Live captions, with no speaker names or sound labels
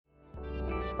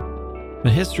The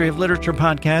History of Literature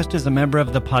podcast is a member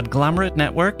of the Podglomerate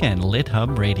Network and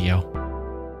LitHub Radio.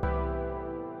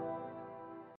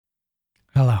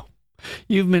 Hello.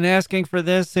 You've been asking for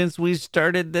this since we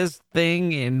started this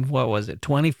thing in,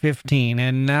 2015,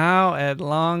 and now, at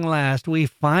long last, we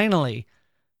finally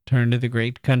turn to the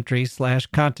great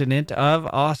country/continent of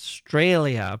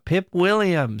Australia. Pip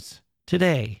Williams,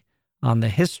 today on the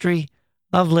History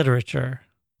of Literature.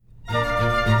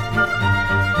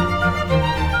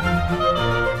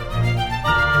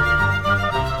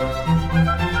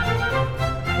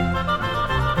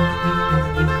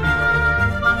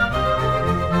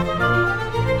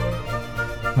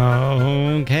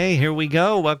 Okay, here we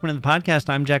go. Welcome to the podcast.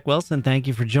 I'm Jack Wilson. Thank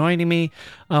you for joining me.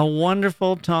 A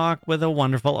wonderful talk with a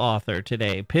wonderful author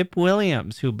today, Pip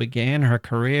Williams, who began her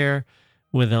career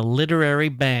with a literary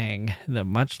bang, the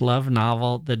much-loved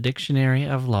novel, The Dictionary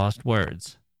of Lost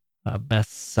Words, a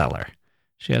bestseller.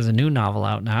 She has a new novel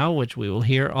out now, which we will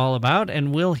hear all about,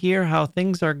 and we'll hear how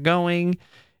things are going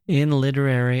in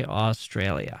literary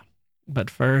Australia.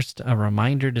 But first, a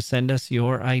reminder to send us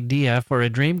your idea for a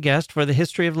dream guest for the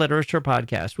History of Literature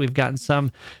podcast. We've gotten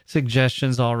some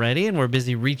suggestions already, and we're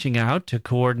busy reaching out to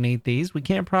coordinate these. We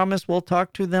can't promise we'll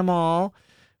talk to them all,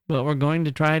 but we're going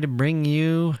to try to bring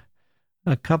you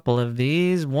a couple of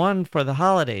these. One for the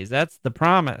holidays. That's the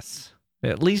promise.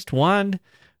 At least one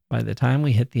by the time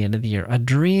we hit the end of the year. A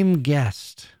dream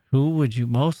guest. Who would you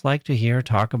most like to hear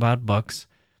talk about books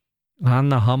on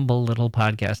the humble little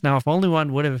podcast? Now, if only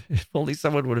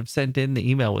someone would have sent in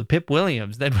the email with Pip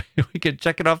Williams, then we could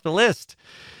check it off the list.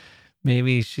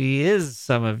 Maybe she is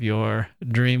some of your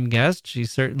dream guest. She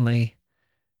certainly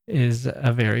is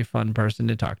a very fun person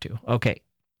to talk to. Okay.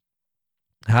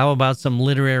 How about some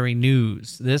literary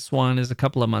news? This one is a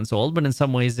couple of months old, but in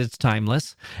some ways it's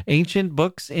timeless. Ancient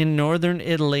books in northern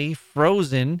Italy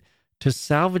frozen to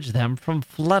salvage them from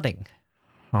flooding.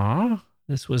 Huh?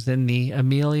 This was in the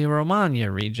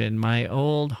Emilia-Romagna region, my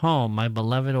old home, my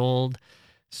beloved old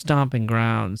stomping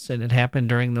grounds, and it happened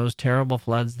during those terrible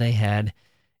floods they had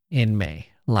in May.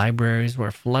 Libraries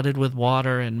were flooded with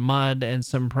water and mud, and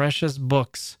some precious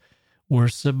books were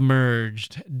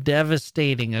submerged,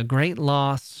 devastating, a great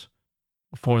loss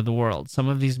for the world. Some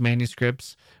of these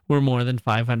manuscripts were more than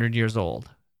 500 years old.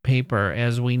 Paper,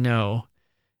 as we know,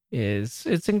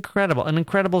 it's incredible, an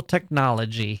incredible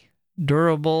technology.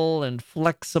 Durable and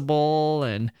flexible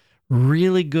and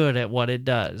really good at what it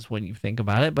does when you think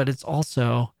about it, but it's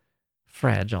also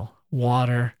fragile.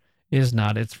 Water is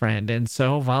not its friend. And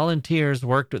so volunteers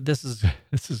worked with, this is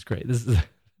great. This is the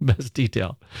best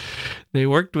detail. They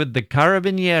worked with the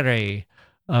Carabinieri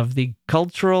of the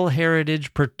Cultural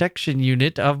Heritage Protection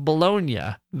Unit of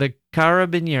Bologna. The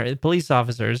Carabinieri, police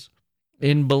officers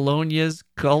in Bologna's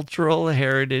Cultural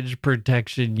Heritage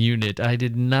Protection Unit. I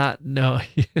did not know.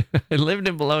 I lived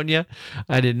in Bologna.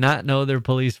 I did not know their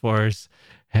police force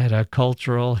had a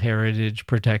Cultural Heritage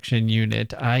Protection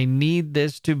Unit. I need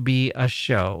this to be a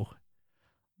show.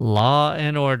 Law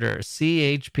and Order,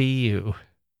 CHPU.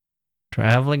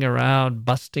 Traveling around,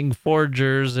 busting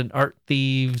forgers and art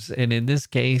thieves, and in this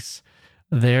case,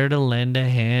 there to lend a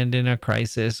hand in a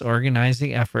crisis,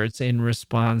 organizing efforts in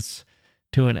response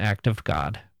to an act of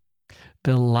God.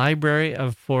 The Library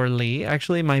of Forlì,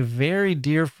 actually my very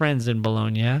dear friends in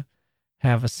Bologna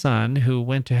have a son who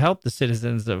went to help the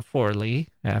citizens of Forlì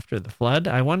after the flood.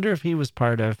 I wonder if he was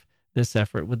part of this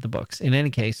effort with the books. In any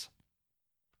case,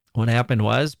 what happened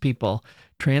was people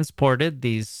transported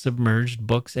these submerged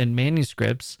books and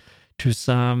manuscripts to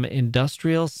some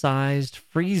industrial-sized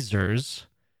freezers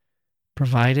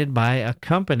provided by a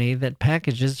company that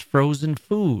packages frozen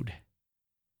food.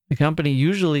 The company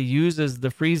usually uses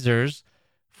the freezers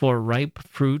for ripe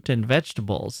fruit and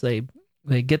vegetables.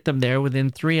 They get them there within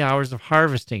 3 hours of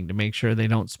harvesting to make sure they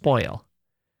don't spoil.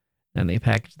 And they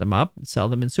package them up and sell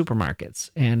them in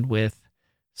supermarkets. And with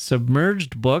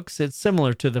submerged books, it's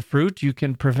similar to the fruit. You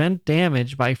can prevent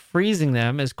damage by freezing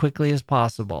them as quickly as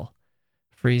possible.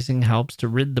 Freezing helps to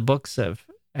rid the books of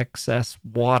excess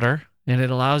water, and it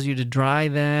allows you to dry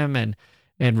them and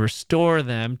restore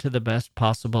them to the best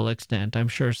possible extent. I'm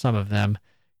sure some of them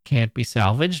can't be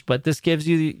salvaged, but this gives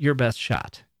you your best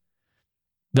shot.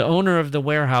 The owner of the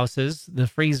warehouses, the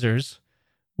freezers,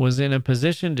 was in a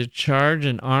position to charge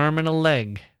an arm and a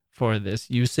leg for this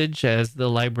usage, as the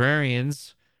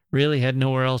librarians really had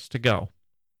nowhere else to go.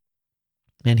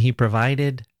 And he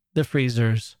provided the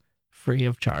freezers free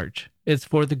of charge. It's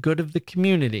for the good of the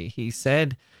community, he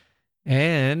said,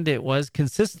 and it was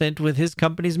consistent with his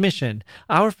company's mission.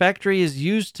 Our factory is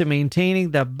used to maintaining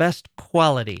the best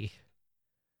quality.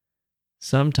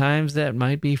 Sometimes that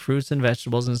might be fruits and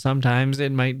vegetables, and sometimes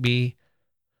it might be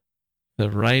The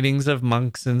writings of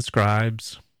monks and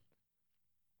scribes.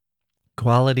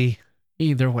 Quality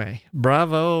either way.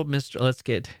 Bravo, Mr. Let's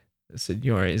get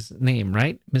Signore's name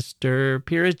right. Mr.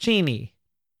 Piracini.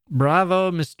 Bravo,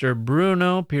 Mr.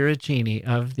 Bruno Piracini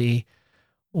of the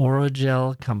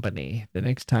Orogel Company. The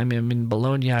next time I'm in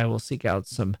Bologna, I will seek out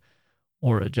some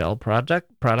Orogel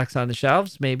products on the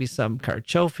shelves, maybe some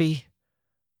carciofi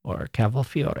or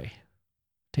cavolfiore.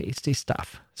 Tasty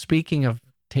stuff. Speaking of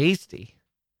tasty,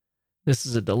 this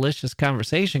is a delicious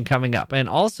conversation coming up. And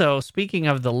also, speaking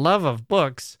of the love of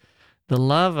books, the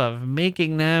love of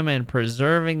making them and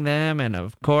preserving them, and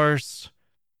of course,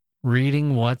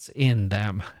 reading what's in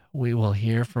them. We will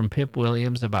hear from Pip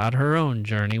Williams about her own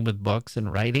journey with books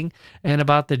and writing, and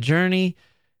about the journey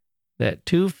that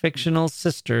two fictional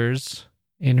sisters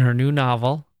in her new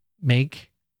novel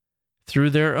make through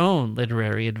their own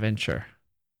literary adventure.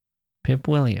 Pip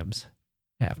Williams,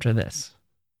 after this.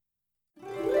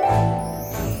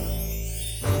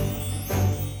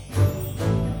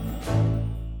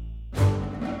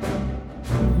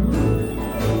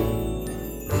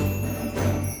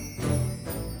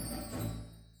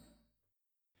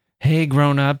 Hey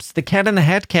grown-ups, the Cat in the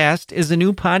Hat Cast is a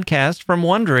new podcast from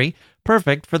Wondery,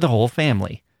 perfect for the whole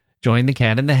family. Join the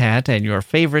Cat in the Hat and your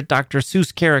favorite Dr.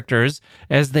 Seuss characters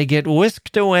as they get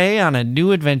whisked away on a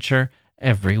new adventure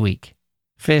every week.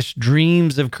 Fish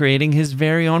dreams of creating his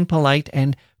very own polite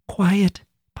and quiet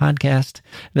podcast.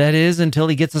 That is, until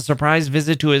he gets a surprise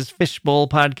visit to his Fishbowl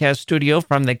podcast studio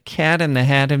from the Cat in the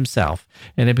Hat himself,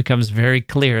 and it becomes very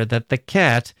clear that the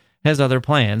cat has other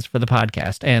plans for the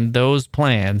podcast, and those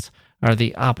plans are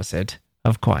the opposite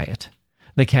of quiet.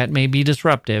 The cat may be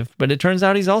disruptive, but it turns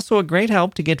out he's also a great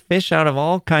help to get Fish out of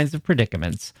all kinds of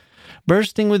predicaments.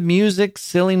 Bursting with music,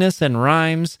 silliness, and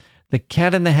rhymes, the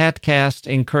Cat in the Hat Cast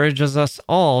encourages us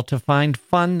all to find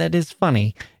fun that is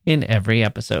funny in every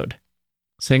episode.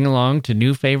 Sing along to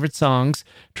new favorite songs,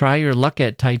 try your luck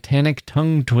at Titanic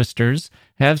tongue twisters,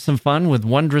 have some fun with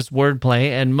wondrous wordplay,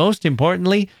 and most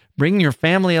importantly, bring your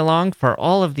family along for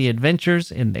all of the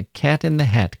adventures in the Cat in the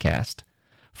Hat Cast.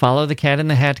 Follow the Cat in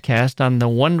the Hat Cast on the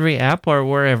Wondery app or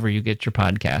wherever you get your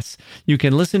podcasts. You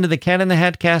can listen to the Cat in the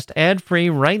Hat Cast ad-free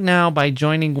right now by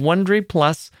joining Wondery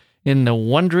Plus in the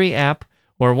Wondery app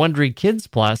or Wondery Kids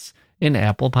Plus in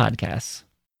Apple Podcasts.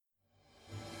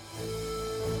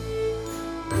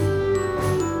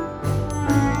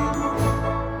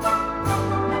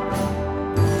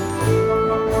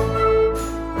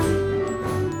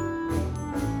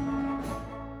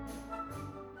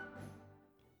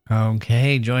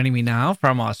 Okay, joining me now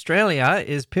from Australia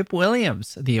is Pip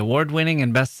Williams, the award-winning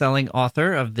and best-selling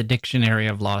author of The Dictionary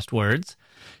of Lost Words.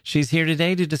 She's here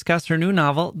today to discuss her new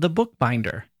novel, The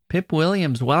Bookbinder. Pip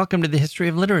Williams, welcome to the History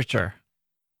of Literature.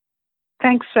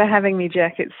 Thanks for having me,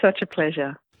 Jack. It's such a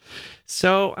pleasure.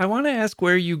 So I want to ask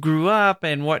where you grew up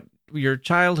and what your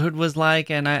childhood was like,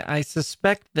 and I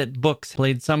suspect that books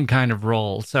played some kind of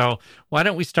role. So why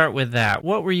don't we start with that?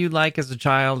 What were you like as a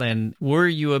child, and were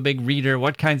you a big reader?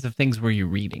 What kinds of things were you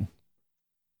reading?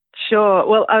 Sure.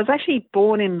 Well, I was actually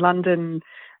born in London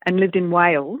and lived in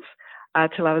Wales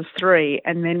till I was 3,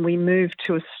 and then we moved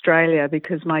to Australia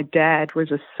because my dad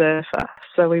was a surfer.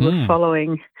 So we were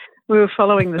following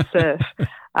the surf.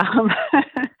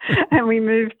 And we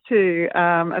moved to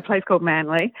a place called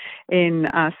Manly in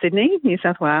Sydney, New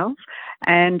South Wales.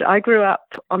 And I grew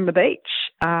up on the beach.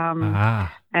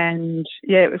 And,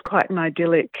 yeah, it was quite an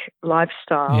idyllic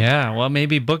lifestyle. Yeah, well,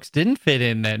 maybe books didn't fit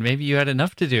in then. Maybe you had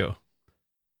enough to do.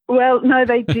 Well, no,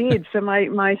 they did. So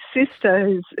my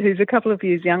sister, who's a couple of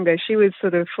years younger, she was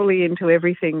sort of fully into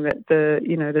everything that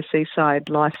the seaside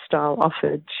lifestyle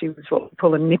offered. She was what we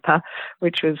call a nipper,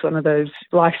 which was one of those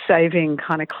life-saving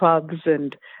kind of clubs,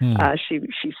 and she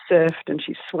surfed and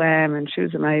she swam, and she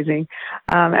was amazing.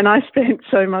 And I spent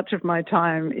so much of my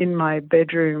time in my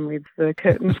bedroom with the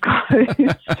curtains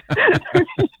closed,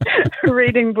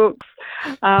 reading books.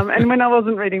 And when I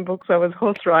wasn't reading books, I was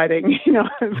horse riding.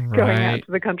 I was going out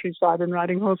to the countryside and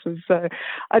riding horses. So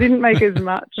I didn't make as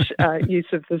much use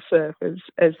of the surf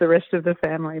as the rest of the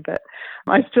family, but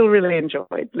I still really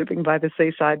enjoyed living by the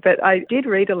seaside. But I did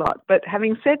read a lot. But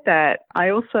having said that, I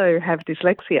also have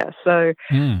dyslexia. So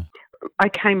I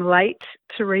came late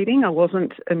to reading. I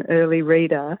wasn't an early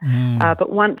reader.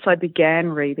 But once I began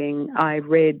reading, I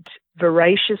read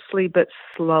voraciously but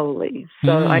slowly.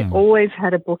 So I always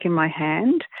had a book in my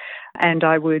hand, and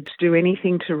I would do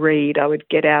anything to read. I would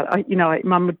get out.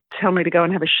 Mum would tell me to go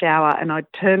and have a shower, and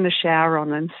I'd turn the shower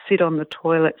on and sit on the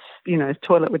toilet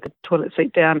with the toilet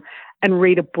seat down and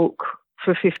read a book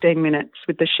for 15 minutes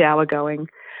with the shower going.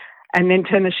 and then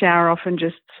turn the shower off and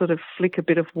just sort of flick a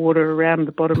bit of water around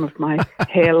the bottom of my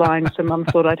hairline so Mum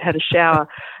thought I'd had a shower.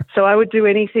 So I would do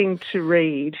anything to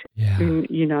read,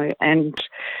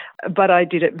 but I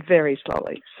did it very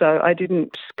slowly. So I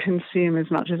didn't consume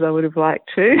as much as I would have liked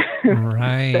to.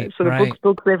 Right, sort of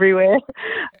books everywhere.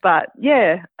 But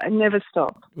yeah, I never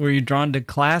stopped. Were you drawn to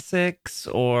classics,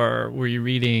 or were you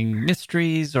reading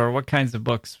mysteries, or what kinds of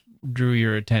books drew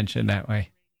your attention that way?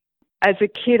 As a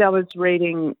kid, I was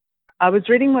reading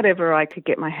whatever I could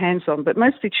get my hands on, but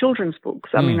mostly children's books.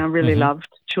 I mean, I really loved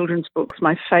children's books.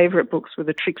 My favourite books were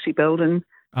the Trixie Belden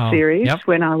series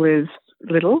when I was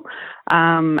little,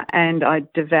 and I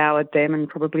devoured them and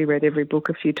probably read every book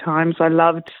a few times. I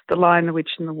loved The Lion, the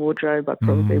Witch and the Wardrobe. I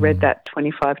probably read that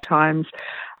 25 times.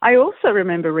 I also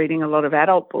remember reading a lot of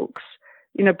adult books,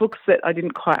 books that I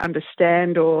didn't quite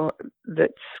understand or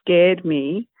that scared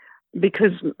me,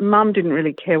 because Mum didn't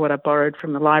really care what I borrowed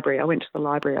from the library. I went to the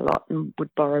library a lot and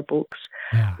would borrow books.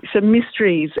 Yeah. So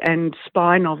mysteries and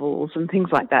spy novels and things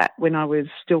like that when I was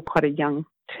still quite a young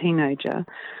teenager.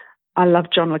 I loved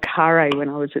John le Carré when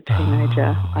I was a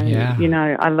teenager.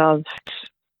 I loved,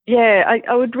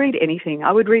 I would read anything.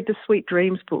 I would read the Sweet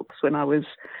Dreams books when I was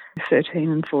 13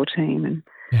 and 14.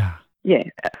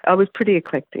 And I was pretty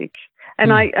eclectic.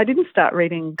 And I didn't start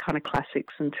reading kind of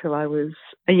classics until I was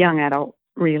a young adult,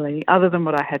 really, other than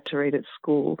what I had to read at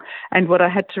school. And what I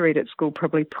had to read at school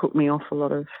probably put me off a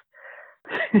lot of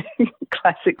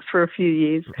classics for a few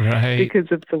years because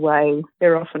of the way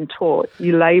they're often taught.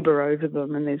 You labour over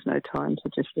them and there's no time to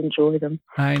just enjoy them.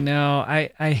 I know.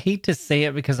 I hate to say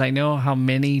it because I know how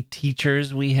many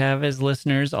teachers we have as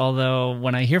listeners, although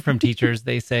when I hear from teachers,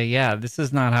 they say, this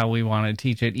is not how we want to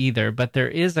teach it either. But there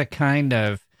is a kind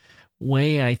of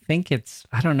way, I think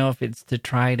I don't know if it's to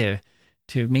try to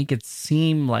make it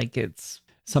seem like it's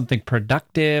something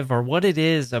productive or what it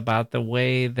is about the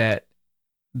way that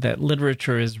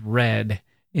literature is read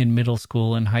in middle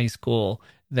school and high school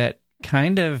that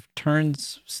kind of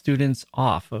turns students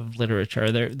off of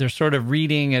literature. They're sort of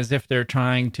reading as if they're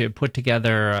trying to put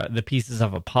together the pieces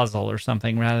of a puzzle or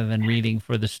something rather than reading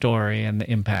for the story and the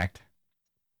impact.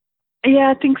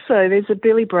 Yeah, I think so. There's a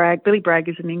Billy Bragg. Billy Bragg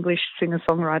is an English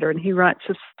singer-songwriter, and he writes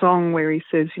a song where he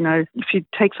says, if you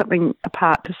take something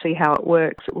apart to see how it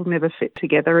works, it will never fit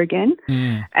together again.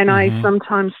 And I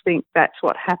sometimes think that's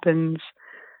what happens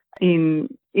in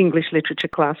English literature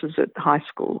classes at high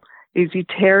school, is you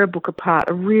tear a book apart,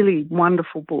 a really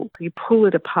wonderful book, you pull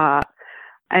it apart,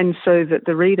 and so that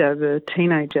the reader, the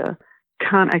teenager,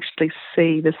 can't actually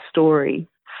see the story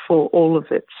for all of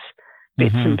its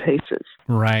bits and pieces.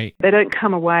 Right. They don't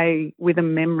come away with a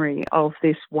memory of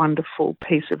this wonderful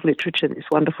piece of literature, this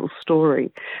wonderful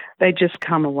story. They just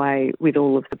come away with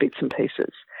all of the bits and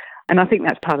pieces. And I think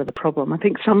that's part of the problem. I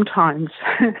think sometimes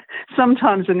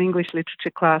an English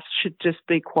literature class should just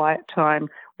be quiet time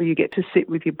where you get to sit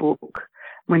with your book.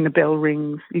 When the bell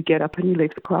rings, you get up and you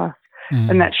leave the class.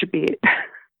 And that should be it.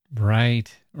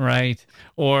 Right.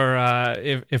 Or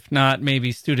if not,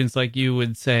 maybe students like you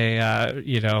would say,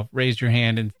 raise your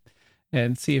hand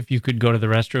and see if you could go to the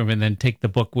restroom and then take the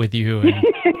book with you and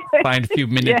find a few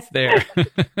minutes there.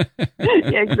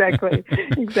 Yeah, exactly.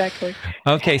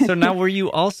 Okay, so now were you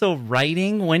also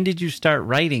writing? When did you start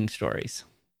writing stories?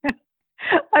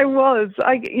 I was.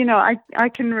 I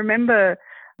can remember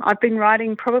I've been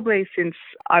writing probably since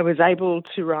I was able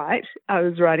to write. I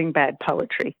was writing bad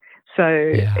poetry. So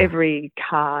every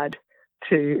card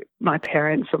to my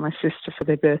parents or my sister for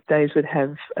their birthdays would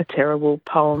have a terrible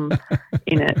poem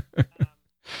in it.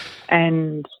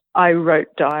 And I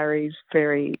wrote diaries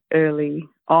very early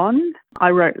on.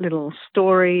 I wrote little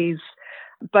stories,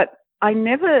 but I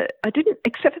didn't,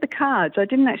 except for the cards, I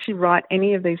didn't actually write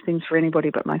any of these things for anybody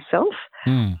but myself.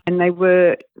 And they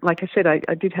were, like I said,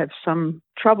 I did have some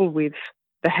trouble with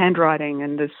the handwriting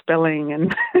and the spelling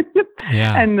and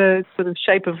and the sort of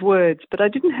shape of words, but I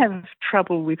didn't have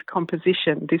trouble with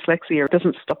composition. Dyslexia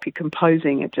doesn't stop you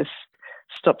composing; it just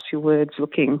stops your words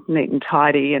looking neat and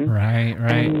tidy and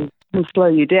and slow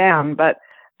you down. But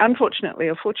unfortunately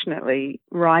or fortunately,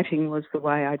 writing was the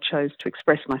way I chose to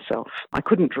express myself. I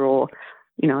couldn't draw,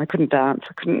 I couldn't dance,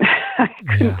 I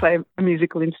couldn't play a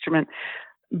musical instrument,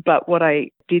 but what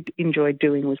I did enjoy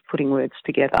doing was putting words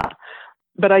together.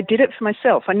 But I did it for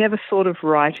myself. I never thought of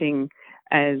writing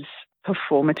as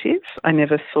performative. I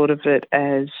never thought of it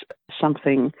as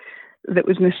something that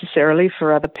was necessarily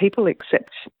for other people,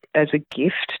 except as a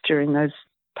gift during those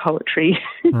poetry,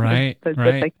 those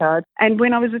birthday cards. And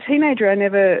when I was a teenager, I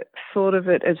never thought of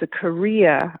it as a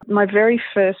career. My very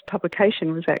first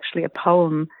publication was actually a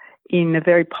poem in a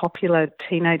very popular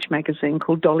teenage magazine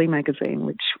called Dolly Magazine,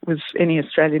 which was, any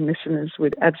Australian listeners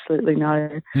would absolutely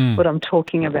know what I'm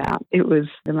talking about. It was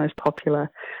the most popular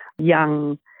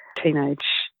young teenage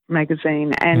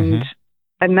magazine. And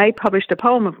they published a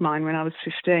poem of mine when I was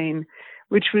 15,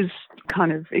 which was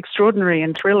kind of extraordinary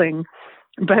and thrilling.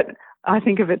 But I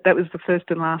think of it, that was the first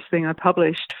and last thing I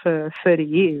published for 30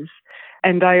 years.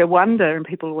 And I wonder, and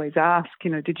people always ask,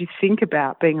 did you think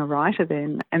about being a writer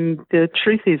then? And the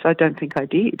truth is, I don't think I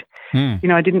did.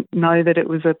 I didn't know that it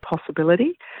was a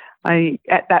possibility.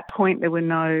 At that point, there were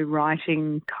no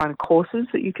writing kind of courses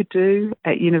that you could do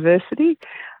at university.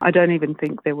 I don't even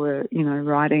think there were,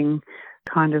 writing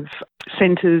kind of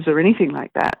centres or anything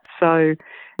like that. So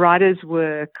writers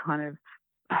were kind of,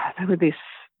 they were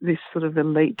this sort of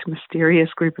elite, mysterious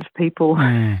group of people.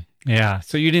 Yeah.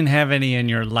 So you didn't have any in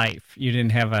your life. You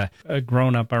didn't have a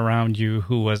grown-up around you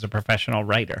who was a professional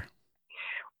writer.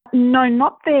 No,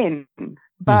 not then.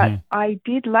 But I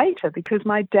did later, because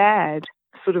my dad,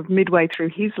 sort of midway through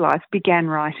his life, began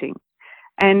writing.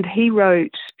 And he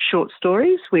wrote short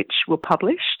stories, which were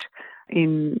published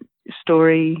in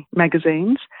story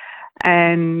magazines.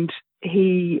 And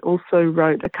he also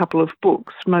wrote a couple of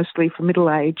books, mostly for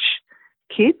middle-aged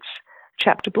kids,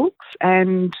 chapter books,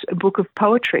 and a book of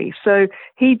poetry. So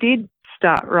he did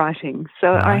start writing.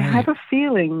 So I have a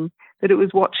feeling that it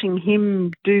was watching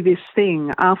him do this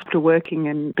thing after working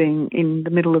and being in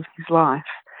the middle of his life.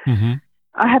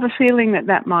 I have a feeling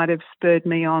that might have spurred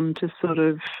me on to sort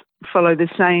of follow the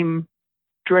same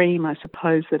dream, I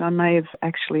suppose, that I may have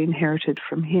actually inherited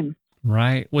from him.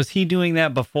 Right. Was he doing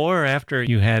that before or after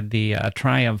you had the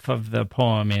triumph of the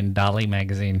poem in Dolly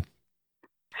Magazine?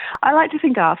 I like to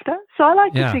think after. So I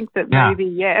like to think that maybe,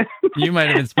 you might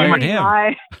have inspired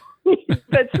him.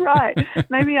 That's right.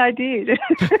 Maybe I did.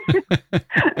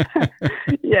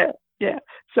 Yeah.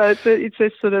 So it's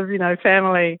a sort of,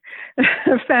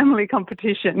 family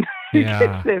competition. Who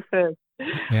gets there first?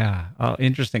 Yeah. Oh,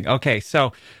 interesting. Okay.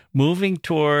 So moving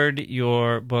toward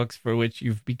your books, for which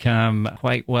you've become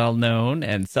quite well known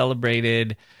and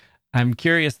celebrated, I'm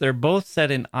curious, they're both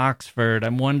set in Oxford.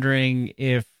 I'm wondering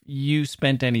if you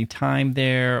spent any time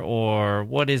there, or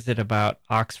what is it about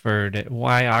Oxford?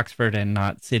 Why Oxford and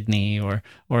not Sydney or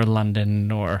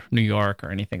London or New York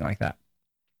or anything like that?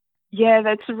 Yeah,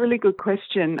 that's a really good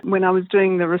question. When I was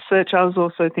doing the research, I was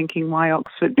also thinking, why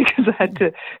Oxford? Because I had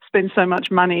to spend so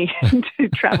much money to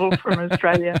travel from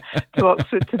Australia to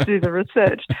Oxford to do the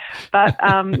research. But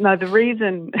no, the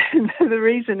reason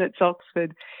it's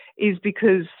Oxford is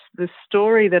because the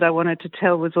story that I wanted to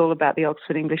tell was all about the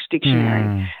Oxford English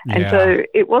Dictionary. And so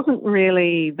it wasn't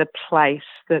really the place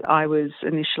that I was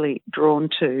initially drawn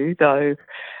to, though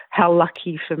how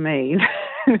lucky for me.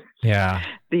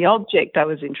 The object I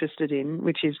was interested in,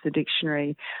 which is the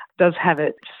dictionary, does have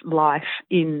its life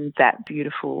in that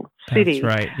beautiful city.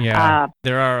 That's right, yeah.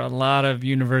 There are a lot of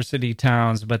university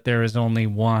towns, but there is only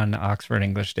one Oxford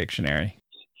English Dictionary.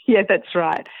 Yeah, that's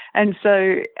right. And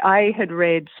so I had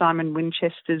read Simon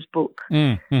Winchester's book.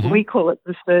 We call it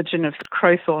The Surgeon of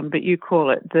Crowthorne, but you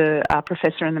call it The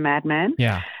Professor and the Madman.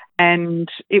 Yeah. And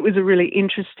it was a really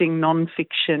interesting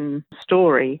non-fiction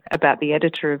story about the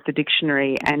editor of the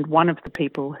dictionary and one of the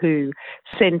people who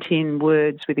sent in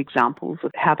words with examples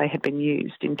of how they had been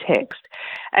used in text.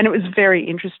 And it was very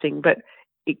interesting, but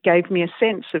it gave me a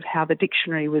sense of how the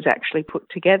dictionary was actually put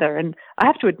together. And I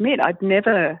have to admit, I'd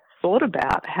never thought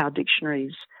about how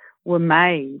dictionaries were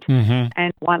made.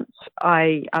 And once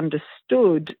I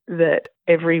understood that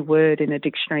every word in a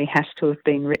dictionary has to have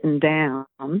been written down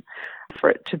for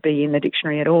it to be in the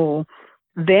dictionary at all,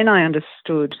 then I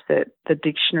understood that the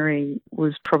dictionary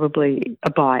was probably a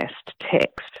biased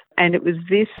text. And it was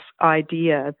this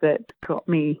idea that got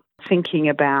me thinking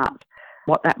about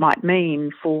what that might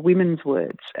mean for women's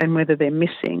words and whether they're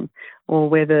missing or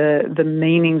whether the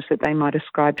meanings that they might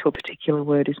ascribe to a particular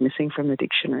word is missing from the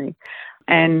dictionary.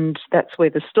 And that's where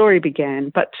the story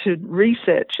began. But to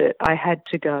research it, I had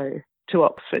to go to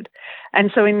Oxford.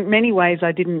 And so in many ways,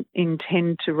 I didn't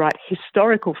intend to write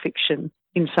historical fiction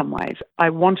in some ways. I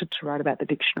wanted to write about the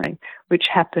dictionary, which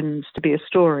happens to be a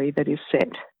story that is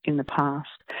set in the past.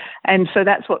 And so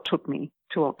that's what took me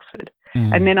to Oxford.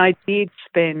 And then I did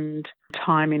spend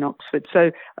time in Oxford.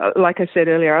 So like I said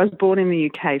earlier, I was born in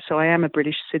the UK, so I am a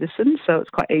British citizen, so it's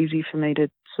quite easy for me to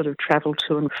sort of travel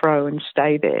to and fro and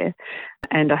stay there.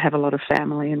 And I have a lot of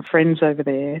family and friends over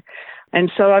there. And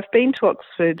so I've been to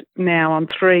Oxford now on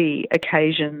 3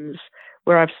 occasions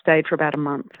where I've stayed for about a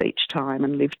month each time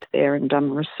and lived there and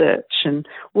done research and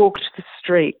walked the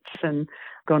streets and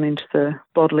gone into the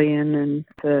Bodleian and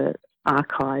the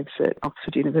archives at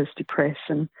Oxford University Press.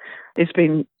 And it's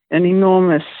been an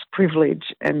enormous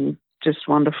privilege and just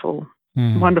wonderful.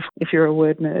 Wonderful if you're a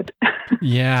word nerd.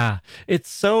 Yeah, it's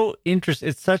so interesting.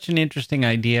 It's such an interesting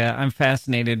idea. I'm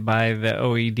fascinated by the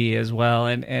OED as well,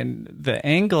 and the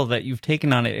angle that you've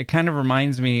taken on it. It kind of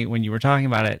reminds me, when you were talking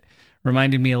about it,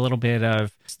 reminded me a little bit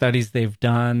of studies they've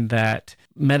done that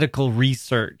medical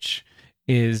research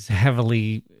is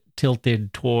heavily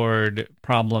tilted toward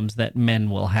problems that men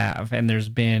will have,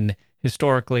 and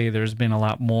historically there's been a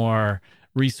lot more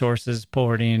resources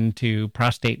poured into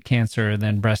prostate cancer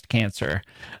than breast cancer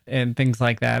and things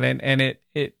like that. And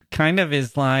it kind of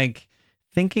is like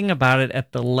thinking about it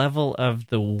at the level of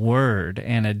the word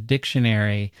and a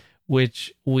dictionary,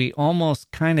 which we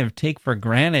almost kind of take for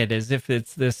granted as if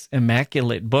it's this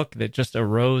immaculate book that just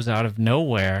arose out of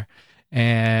nowhere,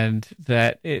 and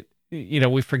that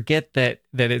we forget that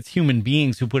it's human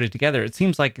beings who put it together. It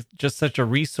seems like just such a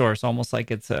resource, almost like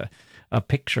it's a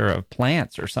picture of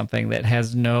plants or something that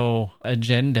has no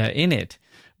agenda in it.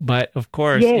 But of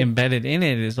course, embedded in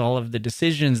it is all of the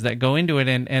decisions that go into it.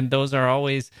 And those are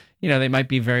always, they might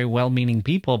be very well-meaning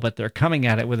people, but they're coming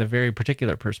at it with a very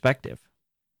particular perspective.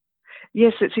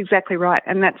 Yes, that's exactly right.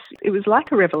 And it was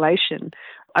like a revelation.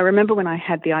 I remember when I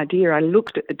had the idea, I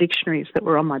looked at the dictionaries that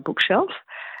were on my bookshelf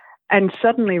and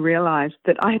suddenly realized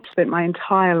that I had spent my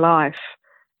entire life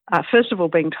first of all,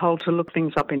 being told to look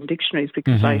things up in dictionaries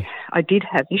because I did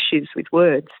have issues with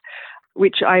words,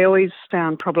 which I always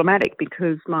found problematic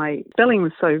because my spelling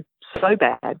was so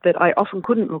bad that I often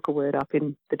couldn't look a word up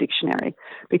in the dictionary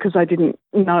because I didn't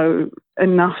know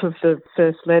enough of the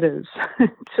first letters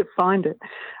to find it.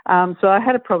 So I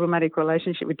had a problematic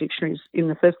relationship with dictionaries in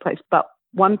the first place. But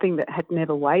one thing that had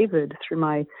never wavered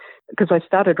because I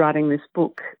started writing this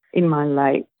book in my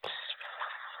late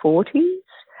 40s.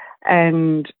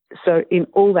 And so in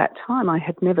all that time, I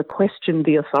had never questioned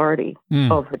the authority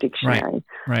of the dictionary.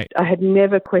 Right. I had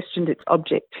never questioned its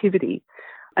objectivity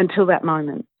until that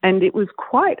moment. And it was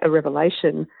quite a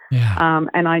revelation. Yeah.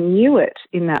 And I knew it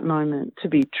in that moment to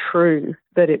be true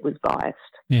that it was biased.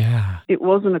 Yeah. It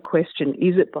wasn't a question,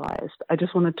 is it biased? I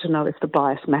just wanted to know if the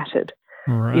bias mattered.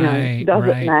 Right. Does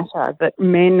it matter that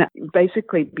men,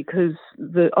 basically because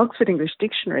the Oxford English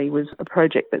Dictionary was a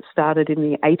project that started in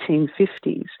the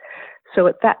 1850s. So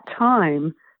at that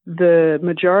time, the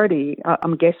majority,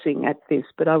 I'm guessing at this,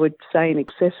 but I would say in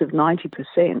excess of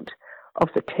 90% of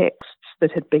the texts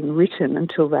that had been written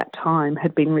until that time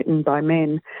had been written by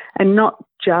men, and not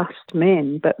just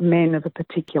men, but men of a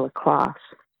particular class.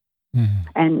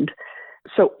 And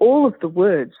so all of the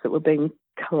words that were being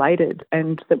collated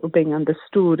and that were being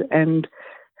understood and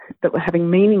that were having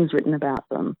meanings written about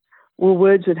them were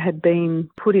words that had been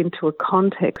put into a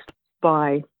context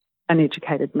by an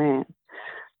educated man.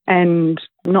 And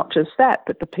not just that,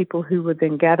 but the people who were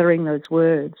then gathering those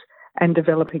words and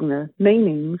developing the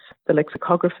meanings, the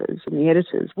lexicographers and the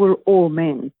editors, were all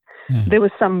men. There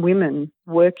were some women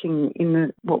working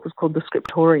in what was called the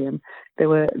scriptorium. There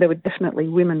were definitely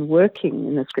women working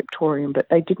in the scriptorium, but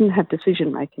they didn't have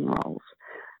decision-making roles.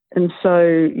 And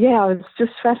so, I was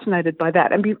just fascinated by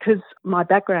that. And because my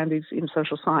background is in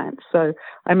social science, so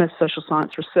I'm a social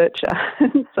science researcher.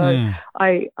 So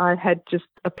I had just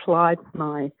applied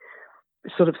my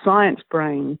sort of science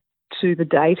brain to the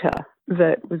data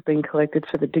that was being collected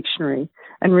for the dictionary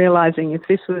and realizing if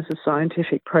this was a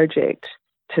scientific project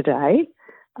today,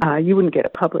 you wouldn't get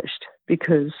it published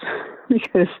because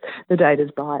the data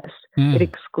is biased. It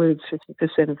excludes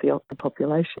 50% of the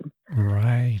population.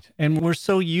 Right. And we're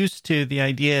so used to the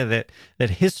idea that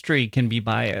history can be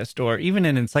biased, or even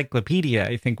an encyclopedia,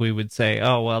 I think we would say,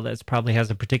 oh, well, that probably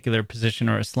has a particular position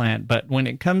or a slant. But when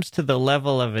it comes to the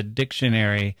level of a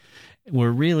dictionary,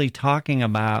 we're really talking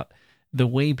about the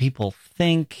way people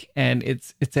think, and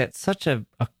it's at such a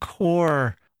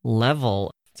core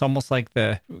level. It's almost like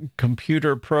the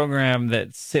computer program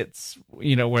that sits,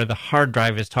 where the hard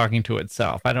drive is talking to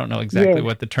itself. I don't know exactly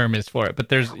what the term is for it, but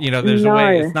there's a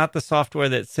way. It's not the software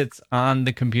that sits on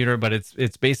the computer, but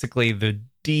it's basically the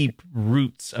deep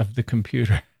roots of the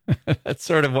computer. That's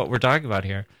sort of what we're talking about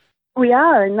here. We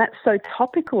are, and that's so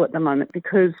topical at the moment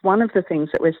because one of the things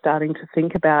that we're starting to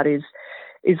think about is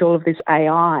all of this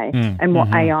AI and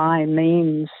what AI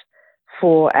means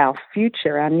for our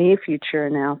future, our near future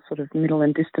and our sort of middle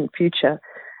and distant future.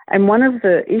 And one of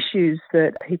the issues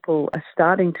that people are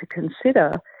starting to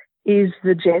consider is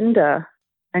the gender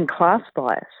and class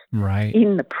bias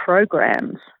in the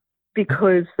programs,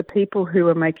 because the people who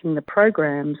are making the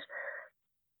programs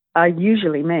are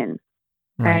usually men.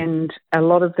 And a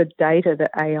lot of the data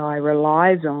that AI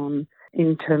relies on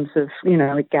in terms of,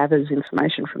 it gathers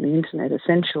information from the internet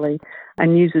essentially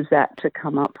and uses that to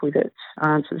come up with its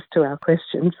answers to our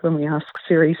questions when we ask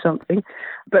Siri something.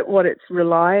 But what it's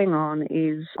relying on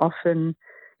is often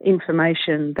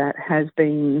information that has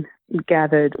been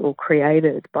gathered or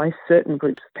created by certain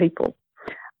groups of people.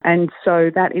 And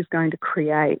so that is going to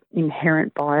create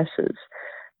inherent biases,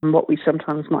 what we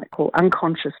sometimes might call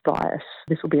unconscious bias.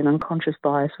 This will be an unconscious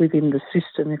bias within the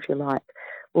system, if you like.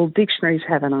 Well, dictionaries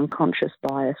have an unconscious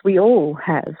bias. We all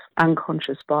have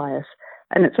unconscious bias.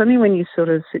 And it's only when you sort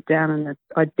of sit down and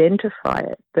identify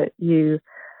it that you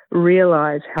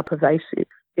realise how pervasive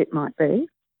it might be.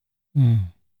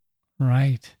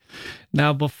 Right.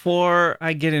 Now, before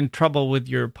I get in trouble with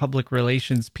your public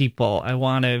relations people, I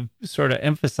want to sort of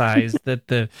emphasize that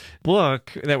the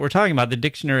book that we're talking about, the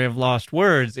Dictionary of Lost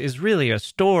Words, is really a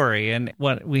story. And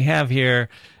what we have here,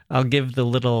 I'll give the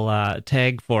little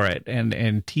tag for it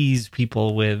and tease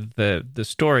people with the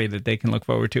story that they can look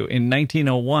forward to. In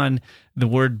 1901, the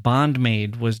word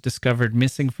bondmaid was discovered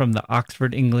missing from the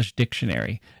Oxford English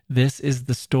Dictionary. This is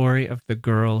the story of the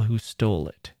girl who stole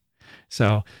it.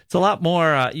 So it's a lot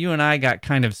more, you and I got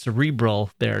kind of cerebral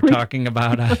there talking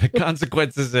about the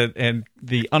consequences and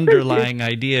the underlying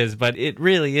ideas, but it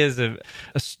really is a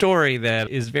story that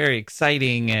is very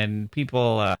exciting, and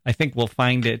people, I think, will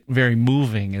find it very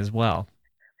moving as well.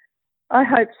 I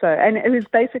hope so. And it was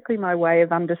basically my way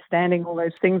of understanding all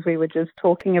those things we were just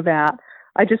talking about.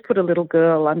 I just put a little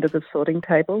girl under the sorting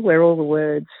table where all the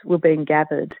words were being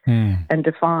gathered and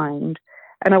defined,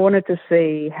 and I wanted to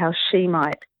see how she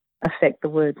might affect the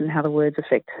words and how the words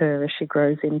affect her as she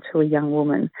grows into a young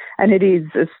woman. And it is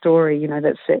a story,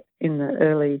 that's set in the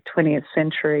early 20th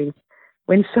century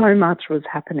when so much was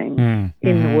happening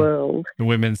in the world. The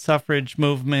women's suffrage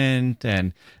movement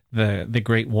and the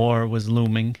Great War was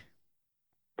looming.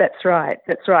 That's right.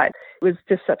 It was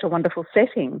just such a wonderful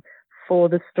setting for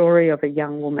the story of a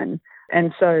young woman.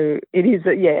 And so it is,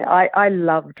 I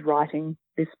loved writing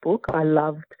this book. I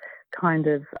loved kind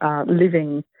of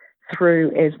living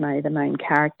through Esme, the main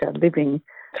character, living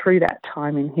through that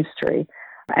time in history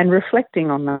and reflecting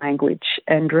on the language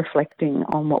and reflecting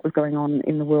on what was going on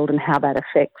in the world and how that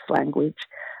affects language.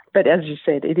 But as you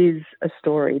said, it is a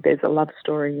story. There's a love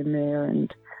story in there,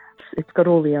 and it's got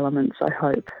all the elements, I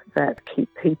hope, that keep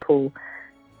people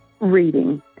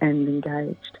reading and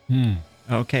engaged.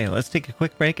 Okay, let's take a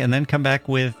quick break and then come back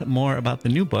with more about the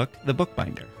new book, The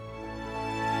Bookbinder.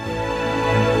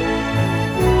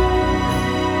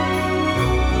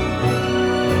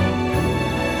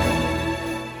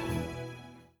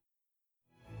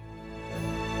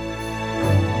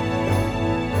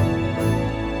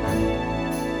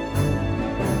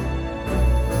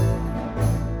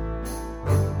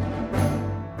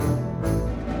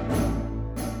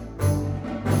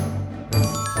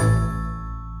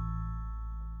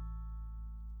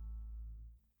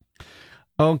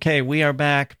 Okay, we are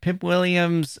back. Pip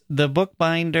Williams, The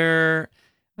Bookbinder,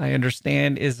 I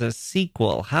understand, is a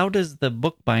sequel. How does The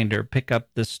Bookbinder pick up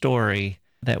the story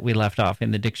that we left off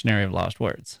in the Dictionary of Lost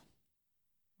Words?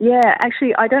 Yeah,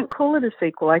 actually, I don't call it a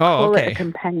sequel. I call it a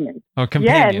companion. Oh,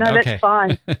 companion. Yeah, no, okay. That's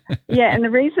fine. Yeah, and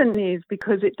the reason is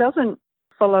because it doesn't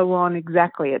follow on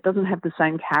exactly. It doesn't have the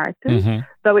same characters,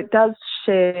 though it does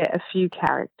share a few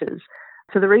characters.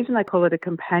 So the reason I call it a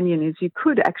companion is you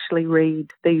could actually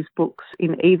read these books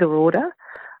in either order,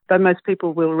 though most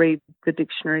people will read the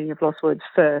Dictionary of Lost Words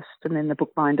first and then the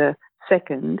Bookbinder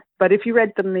second. But if you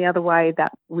read them the other way,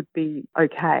 that would be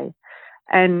okay.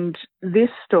 And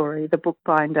this story, The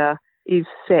Bookbinder, is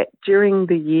set during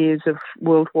the years of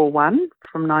World War I,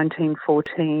 from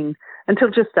 1914 until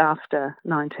just after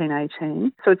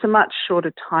 1918. So it's a much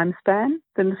shorter time span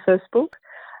than the first book.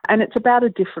 And it's about a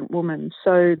different woman.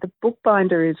 So the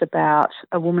Bookbinder is about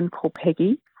a woman called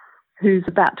Peggy, who's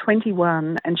about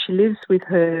 21, and she lives with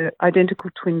her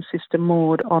identical twin sister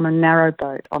Maud on a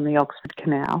narrowboat on the Oxford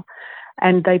Canal.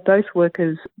 And they both work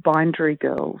as bindery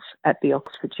girls at the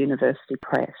Oxford University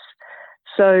Press.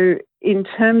 So in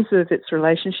terms of its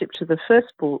relationship to the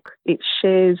first book, it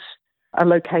shares a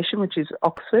location, which is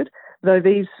Oxford, though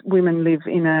these women live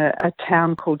in a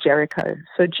town called Jericho.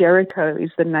 So Jericho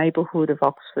is the neighbourhood of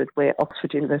Oxford where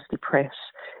Oxford University Press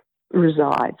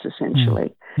resides,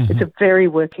 essentially. It's a very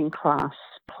working class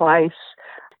place.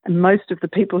 And most of the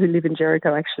people who live in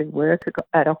Jericho actually work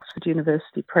at Oxford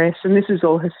University Press, and this is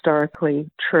all historically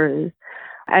true.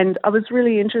 And I was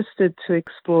really interested to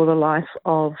explore the life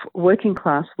of working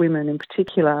class women in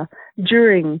particular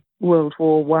during World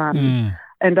War I.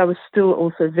 And I was still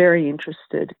also very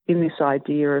interested in this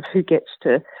idea of who gets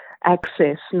to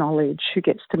access knowledge, who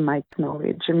gets to make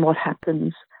knowledge, and what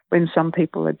happens when some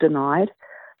people are denied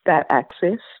that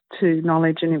access to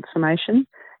knowledge and information.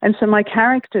 And so my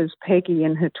characters, Peggy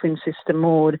and her twin sister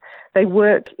Maud, they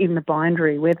work in the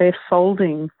bindery where they're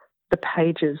folding the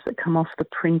pages that come off the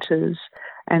printers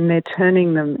and they're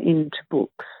turning them into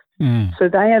books. So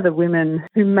they are the women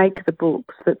who make the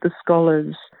books that the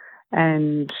scholars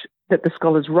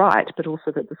write, but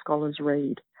also that the scholars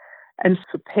read. And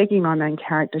for Peggy, my main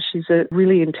character, she's a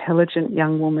really intelligent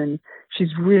young woman. She's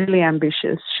really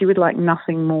ambitious. She would like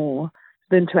nothing more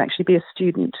than to actually be a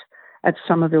student at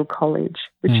Somerville College,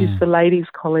 which is the ladies'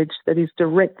 college that is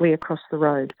directly across the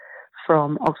road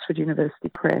from Oxford University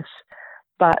Press.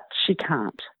 But she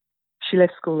can't. She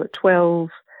left school at 12.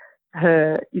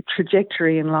 Her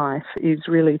trajectory in life is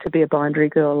really to be a bindery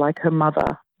girl, like her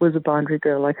mother was a bindery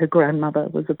girl, like her grandmother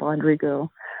was a bindery girl.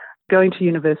 Going to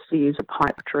university is a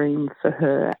pipe dream for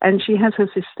her. And she has her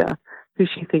sister who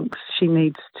she thinks she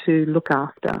needs to look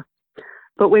after.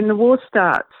 But when the war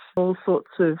starts, all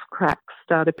sorts of cracks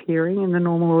start appearing in the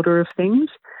normal order of things,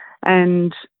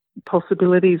 and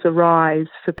possibilities arise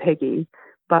for Peggy,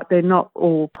 but they're not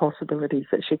all possibilities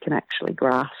that she can actually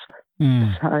grasp.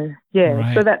 So,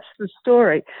 So that's the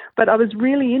story. But I was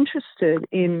really interested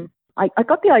in, I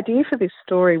got the idea for this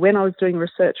story when I was doing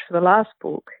research for the last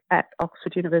book at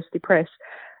Oxford University Press,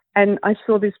 and I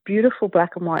saw this beautiful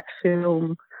black and white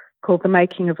film called The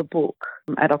Making of a Book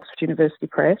at Oxford University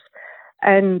Press.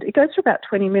 And it goes for about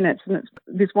 20 minutes, and it's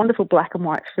this wonderful black and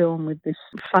white film with this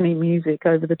funny music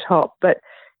over the top. But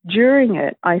during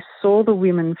it, I saw the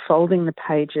women folding the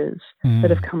pages that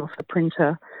have come off the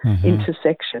printer into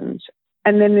sections.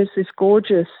 And then there's this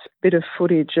gorgeous bit of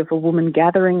footage of a woman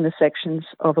gathering the sections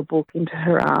of a book into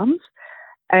her arms.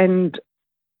 And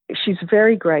she's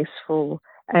very graceful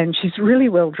and she's really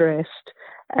well dressed.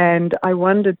 And I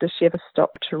wondered, does she ever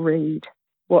stop to read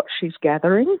what she's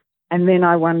gathering? And then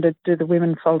I wondered, do the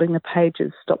women folding the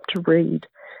pages stop to read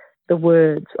the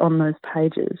words on those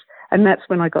pages? And that's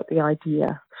when I got the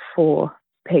idea for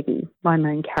Peggy, my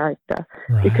main character,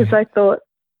 because I thought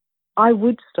I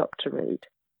would stop to read.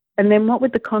 And then what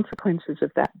would the consequences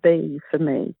of that be for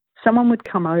me? Someone would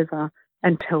come over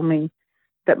and tell me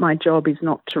that my job is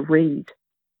not to read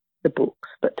the books,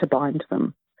 but to bind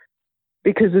them.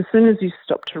 Because as soon as you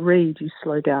stop to read, you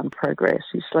slow down progress,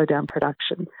 you slow down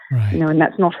production, and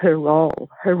that's not her role.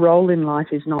 Her role in life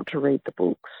is not to read the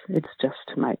books, it's just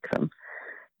to make them.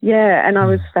 Yeah, and I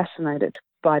was fascinated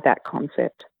by that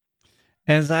concept.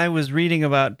 As I was reading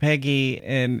about Peggy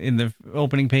and in the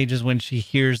opening pages when she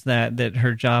hears that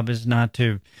her job is not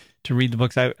to read the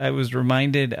books, I was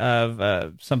reminded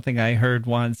of something I heard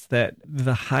once, that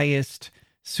the highest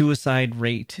suicide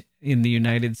rate in the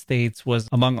United States was,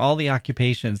 among all the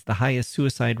occupations, the highest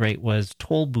suicide rate was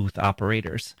toll booth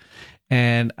operators.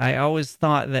 And I always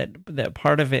thought that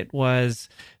part of it was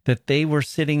that they were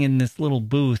sitting in this little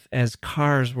booth as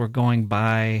cars were going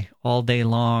by all day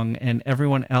long and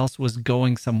everyone else was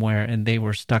going somewhere and they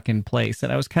were stuck in place.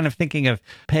 And I was kind of thinking of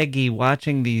Peggy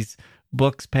watching these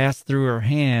books pass through her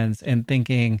hands and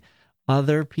thinking,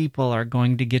 other people are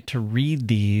going to get to read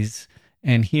these.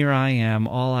 And here I am,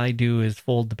 all I do is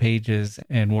fold the pages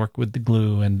and work with the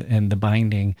glue and the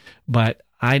binding. But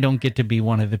I don't get to be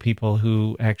one of the people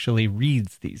who actually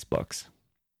reads these books.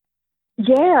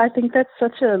 Yeah, I think that's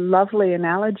such a lovely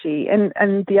analogy. And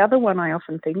the other one I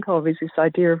often think of is this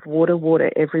idea of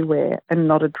water everywhere and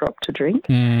not a drop to drink.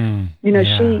 She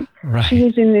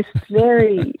is in this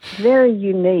very, very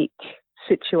unique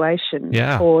situation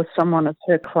for someone of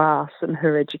her class and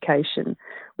her education,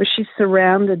 where she's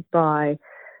surrounded by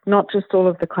not just all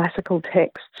of the classical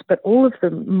texts, but all of the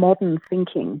modern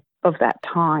thinking of that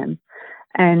time.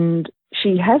 And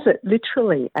she has it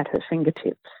literally at her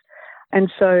fingertips.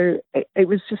 And so it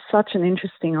was just such an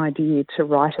interesting idea to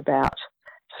write about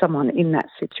someone in that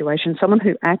situation, someone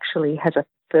who actually has a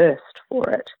thirst for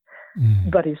it,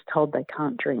 but is told they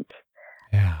can't drink.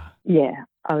 Yeah,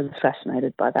 I was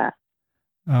fascinated by that.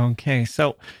 Okay,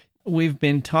 so we've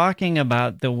been talking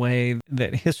about the way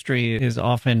that history is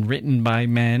often written by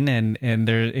men, and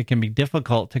it can be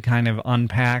difficult to kind of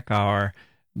unpack our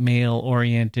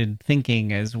male-oriented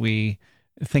thinking as we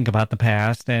think about the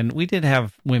past. And we did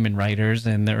have women writers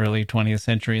in the early 20th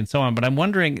century and so on, but I'm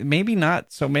wondering, maybe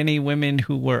not so many women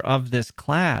who were of this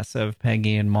class of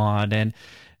Peggy and Maud. And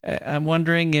I'm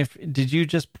wondering, did you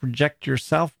just project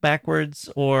yourself backwards,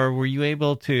 or were you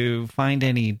able to find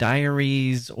any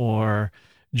diaries or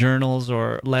journals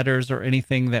or letters or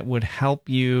anything that would help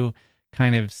you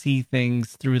kind of see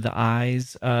things through the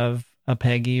eyes of a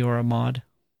Peggy or a Maud?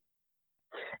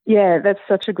 Yeah, that's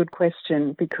such a good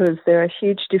question, because there are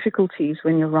huge difficulties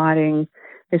when you're writing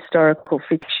historical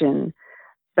fiction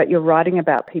but you're writing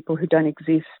about people who don't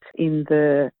exist in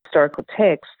the historical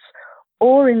texts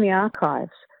or in the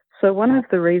archives. So one of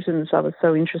the reasons I was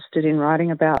so interested in writing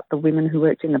about the women who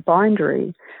worked in the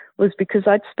bindery was because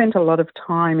I'd spent a lot of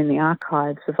time in the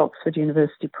archives of Oxford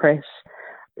University Press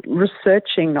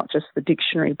researching not just the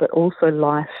dictionary but also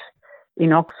life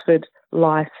in Oxford,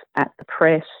 life at the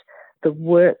press, the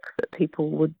work that people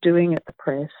were doing at the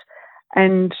press.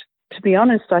 And to be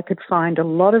honest, I could find a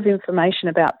lot of information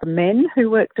about the men who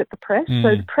worked at the press.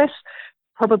 So the press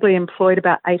probably employed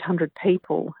about 800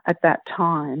 people at that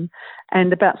time,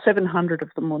 and about 700 of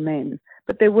them were men.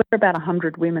 But there were about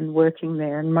 100 women working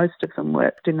there, and most of them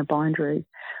worked in the bindery.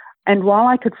 And while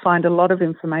I could find a lot of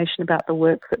information about the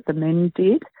work that the men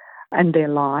did and their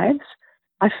lives,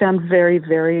 I found very,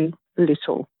 very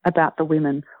little about the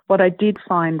women. What I did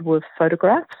find were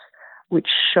photographs which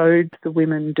showed the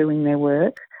women doing their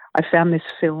work. I found this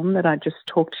film that I just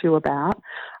talked to you about.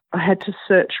 I had to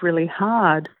search really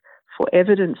hard for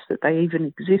evidence that they even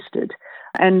existed.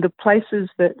 And the places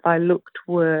that I looked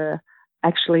were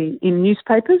actually in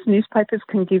newspapers. Newspapers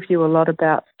can give you a lot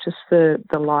about just the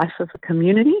life of a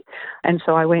community. And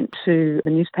so I went to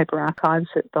the newspaper archives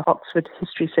at the Oxford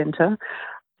History Centre.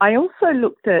 I also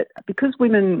looked at, because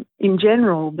women in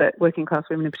general, but working class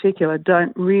women in particular,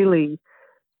 don't really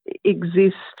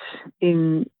exist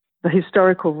in the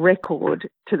historical record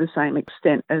to the same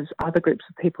extent as other groups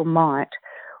of people might.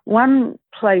 One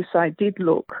place I did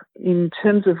look in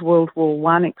terms of World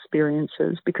War I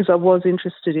experiences, because I was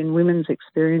interested in women's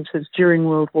experiences during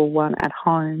World War I at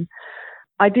home,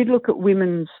 I did look at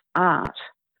women's art.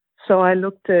 So I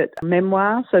looked at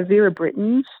memoirs. So Vera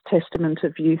Britton's Testament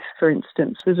of Youth, for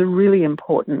instance, was a really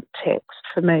important text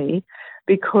for me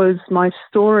because my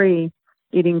story,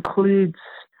 it includes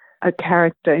a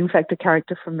character, in fact, a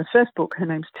character from the first book. Her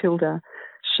name's Tilda.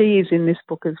 She is in this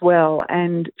book as well,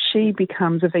 and she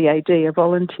becomes a VAD, a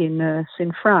volunteer nurse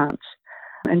in France,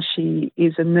 and she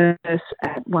is a nurse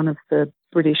at one of the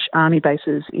British Army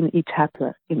bases in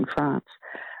Etaples in France.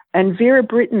 And Vera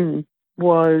Britton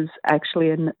was actually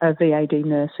a VAD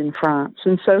nurse in France,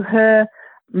 and so her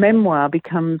memoir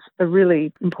becomes a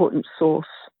really important source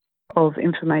of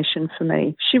information for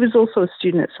me. She was also a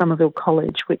student at Somerville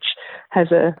College, which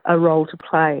has a role to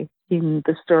play in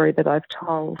the story that I've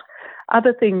told.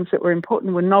 Other things that were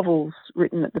important were novels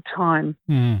written at the time.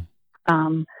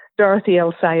 Dorothy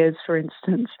L. Sayers, for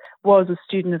instance, was a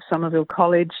student of Somerville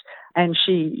College, and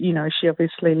she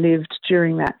obviously lived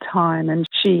during that time, and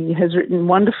she has written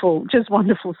wonderful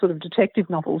sort of detective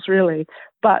novels, really.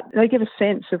 But they give a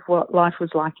sense of what life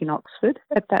was like in Oxford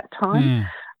at that time.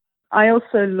 I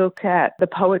also look at the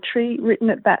poetry written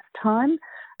at that time,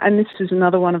 and this is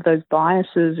another one of those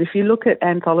biases. If you look at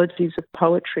anthologies of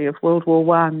poetry of World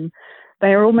War I,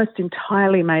 they are almost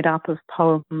entirely made up of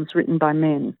poems written by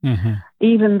men,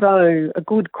 even though a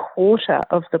good quarter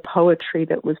of the poetry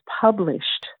that was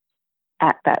published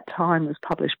at that time was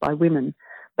published by women,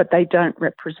 but they don't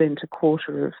represent a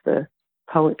quarter of the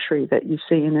poetry that you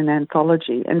see in an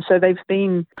anthology. And so they've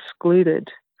been excluded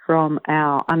from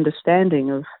our understanding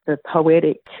of the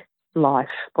poetic life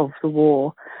of the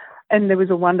war. And there was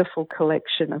a wonderful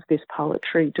collection of this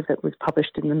poetry that was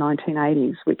published in the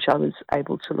 1980s, which I was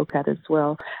able to look at as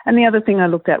well. And the other thing I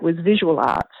looked at was visual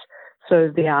arts, so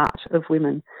the art of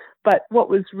women. But what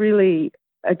was really,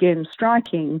 again,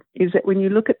 striking is that when you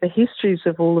look at the histories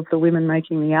of all of the women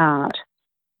making the art,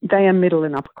 they are middle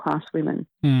and upper class women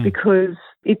because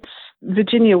it's,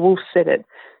 Virginia Woolf said it,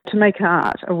 to make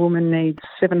art, a woman needs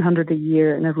 $700 a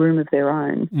year in a room of their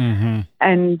own.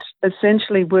 And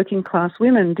essentially working class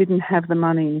women didn't have the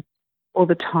money or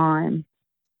the time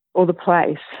or the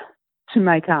place to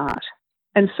make art.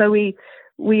 And so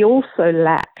we also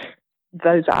lack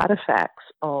those artefacts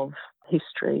of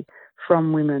history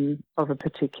from women of a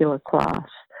particular class.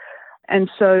 And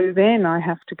so then I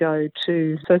have to go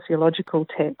to sociological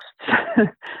texts,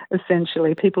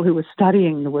 essentially, people who were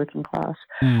studying the working class.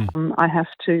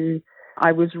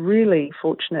 I was really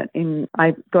fortunate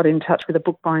I got in touch with a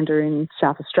bookbinder in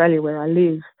South Australia where I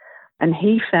live, and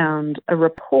he found a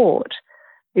report.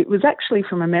 It was actually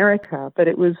from America, but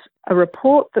it was a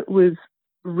report that was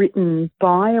written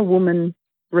by a woman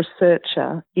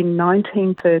researcher in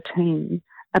 1913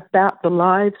 about the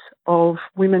lives of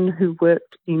women who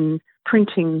worked in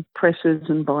printing presses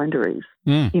and binderies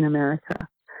in America.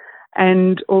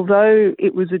 And although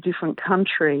it was a different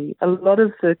country, a lot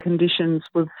of the conditions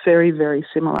were very, very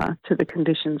similar to the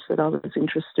conditions that I was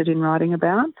interested in writing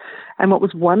about. And what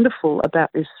was wonderful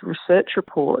about this research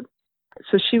report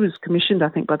So she was commissioned, I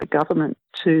think, by the government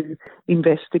to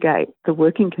investigate the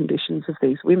working conditions of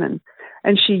these women.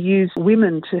 And she used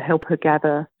women to help her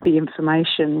gather the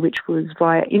information, which was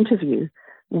via interview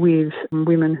with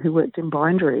women who worked in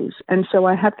binderies. And so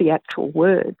I have the actual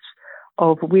words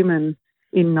of women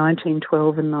in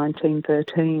 1912 and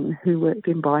 1913 who worked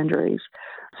in binderies.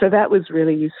 So that was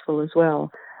really useful as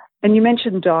well. And you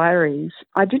mentioned diaries.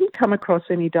 I didn't come across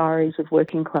any diaries of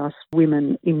working class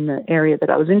women in the area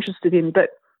that I was interested in, but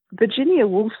Virginia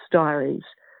Woolf's diaries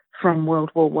from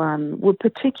World War I were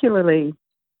particularly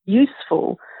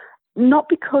useful, not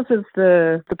because of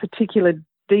the particular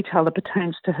detail that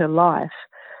pertains to her life,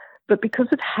 but because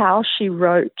of how she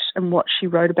wrote and what she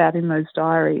wrote about in those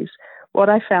diaries. What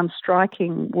I found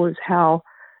striking was how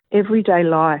everyday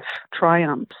life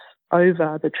triumphs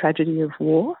over the tragedy of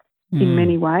war in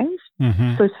many ways.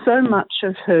 Mm-hmm. So much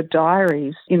of her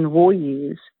diaries in the war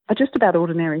years are just about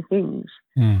ordinary things.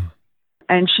 Mm.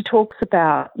 And she talks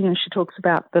about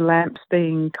the lamps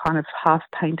being kind of half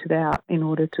painted out in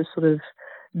order to sort of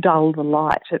dull the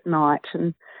light at night.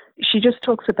 And she just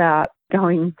talks about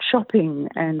going shopping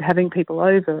and having people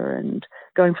over and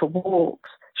going for walks.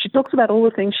 She talks about all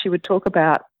the things she would talk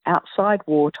about outside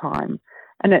wartime.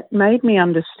 And it made me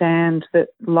understand that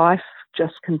life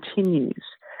just continues.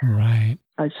 Right.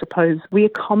 I suppose we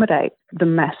accommodate the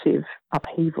massive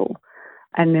upheaval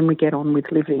and then we get on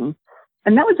with living.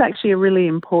 And that was actually a really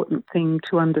important thing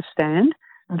to understand,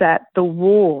 that the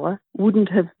war wouldn't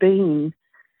have been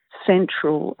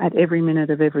central at every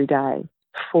minute of every day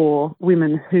for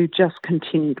women who just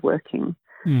continued working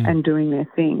and doing their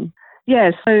thing.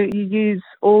 Yeah, so you use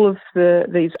all of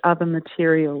these other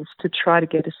materials to try to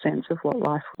get a sense of what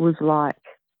life was like.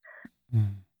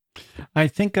 Mm. I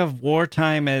think of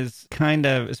wartime as kind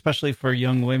of, especially for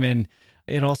young women,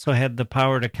 it also had the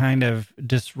power to kind of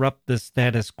disrupt the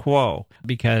status quo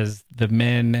because the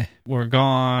men were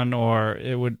gone, or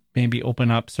it would maybe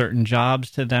open up certain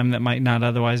jobs to them that might not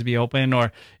otherwise be open,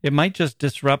 or it might just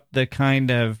disrupt the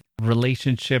kind of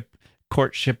relationship,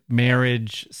 courtship,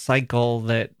 marriage cycle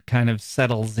that kind of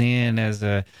settles in as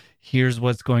a here's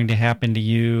what's going to happen to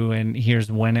you and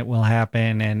here's when it will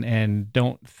happen, and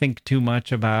don't think too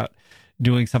much about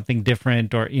doing something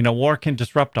different. Or, war can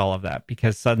disrupt all of that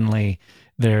because suddenly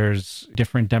there's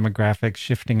different demographics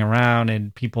shifting around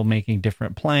and people making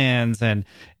different plans, and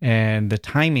the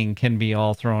timing can be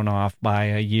all thrown off by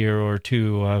a year or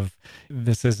two of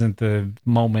this isn't the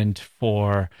moment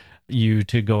for you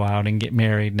to go out and get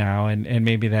married now, and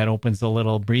maybe that opens a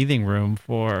little breathing room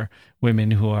for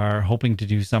women who are hoping to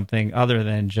do something other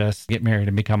than just get married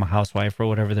and become a housewife or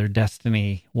whatever their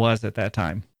destiny was at that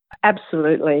time.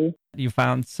 Absolutely. You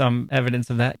found some evidence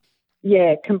of that?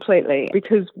 Yeah, completely.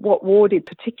 Because what war did,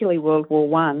 particularly World War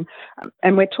One,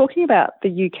 and we're talking about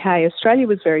the UK, Australia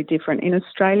was very different. In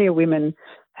Australia, women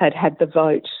had had the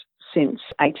vote since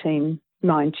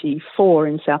 1894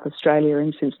 in South Australia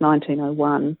and since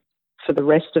 1901 for the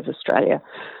rest of Australia.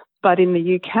 But in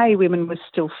the UK, women were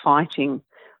still fighting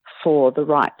for the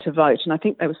right to vote. And I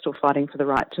think they were still fighting for the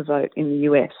right to vote in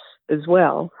the US as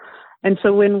well. And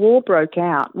so when war broke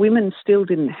out, women still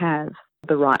didn't have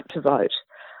the right to vote.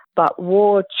 But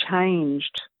war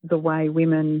changed the way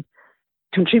women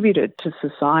contributed to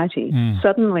society.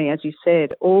 Suddenly, as you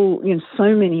said,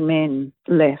 so many men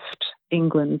left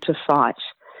England to fight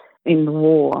in the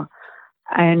war.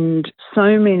 And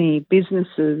so many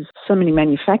businesses, so many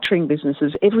manufacturing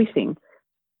businesses, everything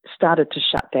started to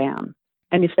shut down.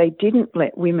 And if they didn't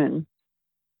let women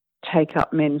take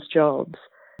up men's jobs,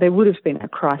 there would have been a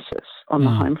crisis on the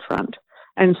home front.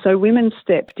 And so women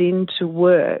stepped into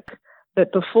work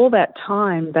that before that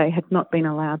time they had not been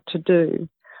allowed to do.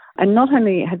 And not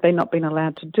only had they not been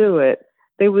allowed to do it,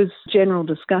 there was general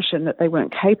discussion that they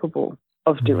weren't capable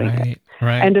of doing it.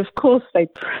 Right. And of course they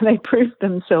proved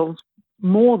themselves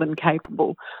more than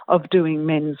capable of doing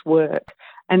men's work,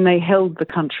 and they held the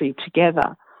country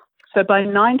together. So by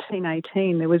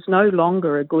 1918, there was no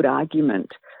longer a good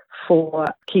argument for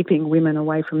keeping women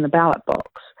away from the ballot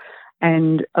box.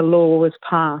 And a law was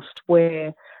passed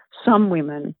where some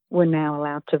women were now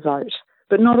allowed to vote,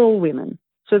 but not all women.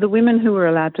 So the women who were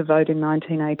allowed to vote in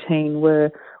 1918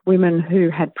 were women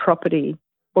who had property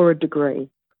or a degree.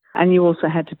 And you also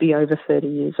had to be over 30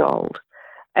 years old.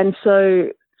 And so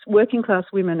working class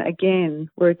women, again,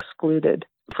 were excluded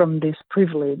from this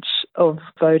privilege of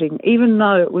voting, even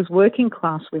though it was working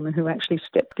class women who actually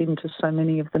stepped into so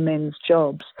many of the men's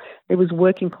jobs. It was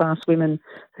working class women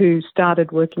who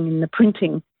started working in the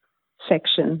printing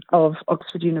section of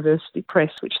Oxford University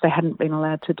Press, which they hadn't been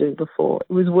allowed to do before.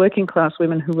 It was working class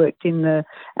women who worked in the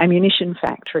ammunition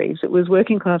factories. It was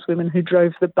working class women who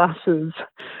drove the buses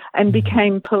and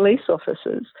became police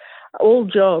officers, all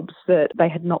jobs that they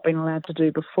had not been allowed to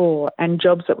do before and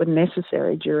jobs that were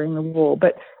necessary during the war.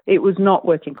 But it was not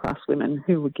working class women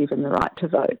who were given the right to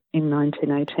vote in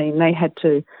 1918. They had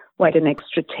to wait an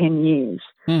extra 10 years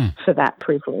for that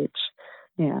privilege.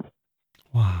 Yeah.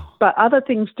 Wow. But other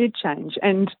things did change.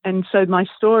 And so my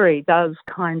story does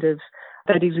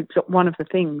that is one of the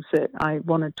things that I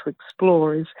wanted to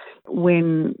explore, is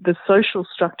when the social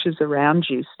structures around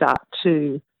you start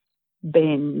to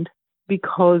bend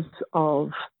because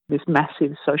of this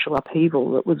massive social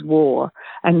upheaval that was war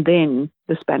and then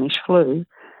the Spanish flu,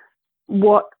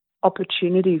 what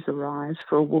opportunities arise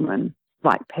for a woman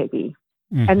like Peggy?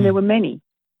 Mm-hmm. And there were many.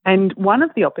 And one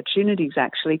of the opportunities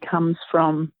actually comes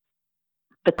from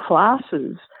the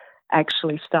classes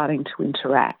actually starting to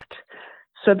interact.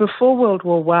 So before World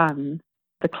War I,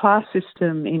 the class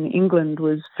system in England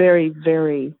was very,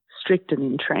 very strict and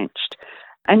entrenched.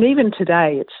 And even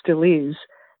today it still is.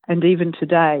 And even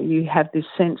today you have this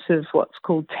sense of what's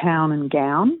called town and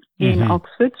gown in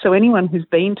Oxford. So anyone who's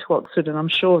been to Oxford, and I'm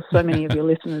sure so many of your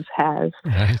listeners have,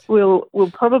 right,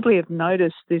 will probably have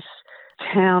noticed this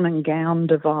town and gown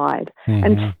divide. Mm-hmm.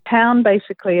 And town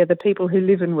basically are the people who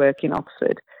live and work in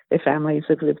Oxford. Their families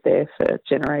have lived there for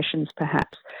generations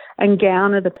perhaps. And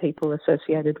gown are the people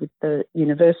associated with the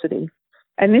university.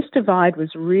 And this divide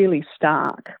was really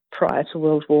stark prior to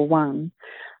World War I.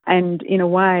 And in a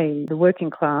way, the working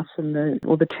class and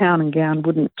the town and gown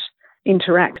wouldn't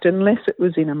interact unless it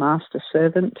was in a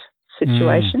master-servant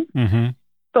situation. Mm-hmm.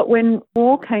 But when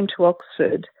war came to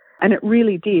Oxford, and it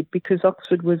really did, because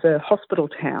Oxford was a hospital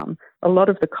town, a lot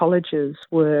of the colleges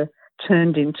were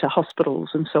turned into hospitals,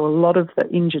 and so a lot of the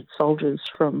injured soldiers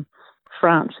from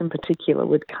France in particular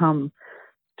would come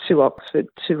to Oxford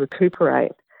to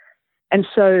recuperate. And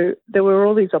so there were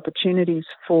all these opportunities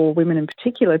for women in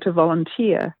particular to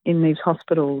volunteer in these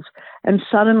hospitals, and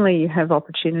suddenly you have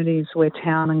opportunities where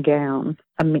town and gown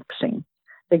are mixing.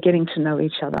 They're getting to know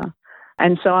each other.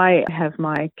 And so I have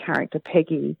my character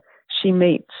Peggy. She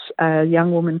meets a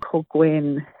young woman called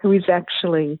Gwen, who is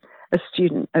actually a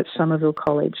student at Somerville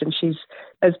College, and she's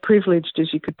as privileged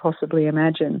as you could possibly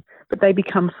imagine. But they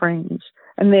become friends,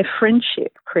 and their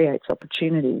friendship creates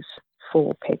opportunities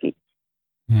for Peggy.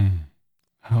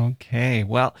 Okay.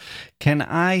 Well, can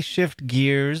I shift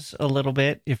gears a little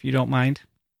bit, if you don't mind?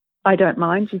 I don't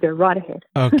mind. You go right ahead.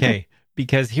 Okay.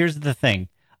 Because here's the thing.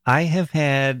 I have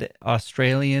had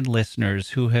Australian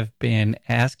listeners who have been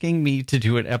asking me to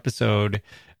do an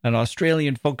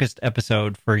Australian-focused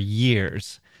episode for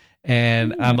years.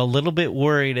 And I'm a little bit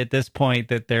worried at this point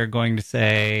that they're going to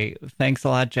say, thanks a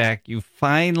lot, Jack. You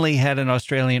finally had an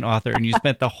Australian author and you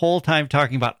spent the whole time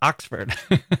talking about Oxford.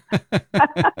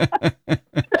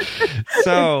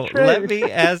 So let me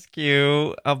ask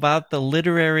you about the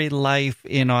literary life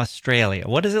in Australia.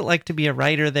 What is it like to be a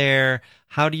writer there?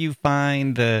 How do you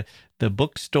find the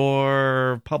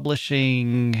bookstore,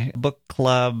 publishing, book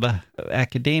club,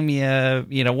 academia?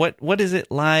 You know, what is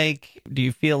it like? Do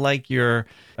you feel like you're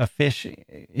a fish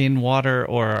in water,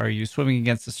 or are you swimming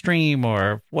against the stream?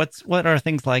 Or what are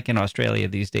things like in Australia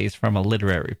these days from a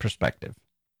literary perspective?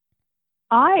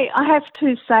 I have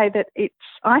to say that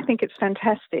I think it's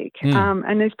fantastic.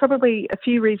 And there's probably a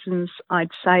few reasons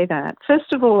I'd say that.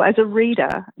 First of all, as a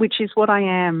reader, which is what I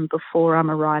am before I'm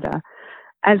a writer,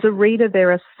 as a reader,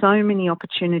 there are so many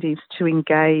opportunities to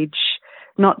engage,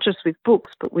 not just with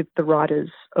books, but with the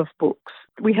writers of books.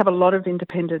 We have a lot of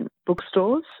independent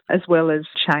bookstores as well as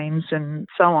chains and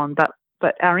so on,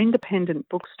 but our independent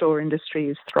bookstore industry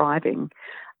is thriving,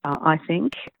 I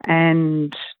think.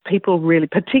 And people really,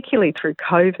 particularly through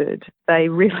COVID, they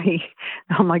really,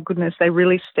 oh my goodness, they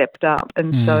really stepped up.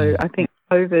 And so I think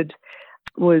COVID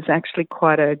was actually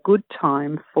quite a good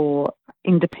time for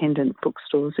independent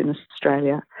bookstores in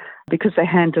Australia because they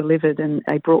hand-delivered and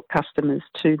they brought customers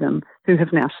to them who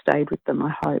have now stayed with them,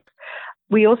 I hope.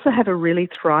 We also have a really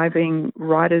thriving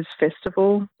writers'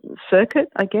 festival circuit,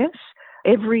 I guess.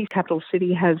 Every capital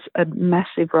city has a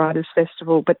massive writers'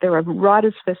 festival, but there are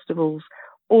writers' festivals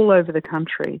all over the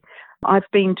country. I've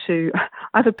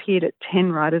appeared at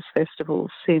 10 writers'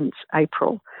 festivals since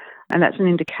April, and that's an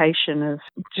indication of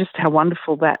just how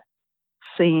wonderful that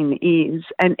scene is.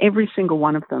 And every single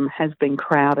one of them has been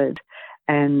crowded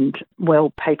and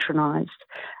well patronised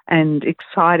and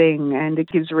exciting, and it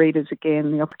gives readers,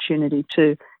 again, the opportunity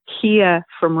to hear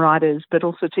from writers, but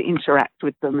also to interact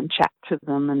with them and chat to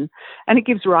them. And it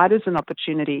gives writers an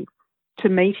opportunity to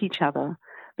meet each other,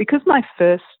 because my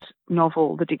first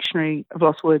novel, The Dictionary of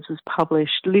Lost Words, was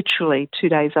published literally 2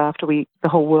 days after the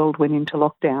whole world went into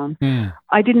lockdown,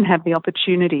 I didn't have the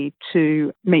opportunity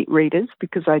to meet readers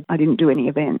because I didn't do any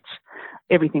events.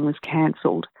 Everything was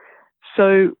cancelled.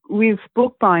 So with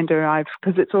Bookbinder,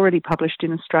 because it's already published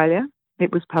in Australia,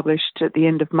 it was published at the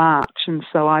end of March, and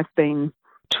so I've been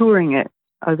touring it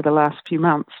over the last few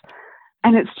months.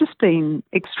 And it's just been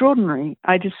extraordinary.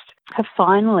 I just have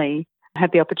finally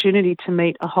had the opportunity to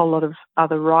meet a whole lot of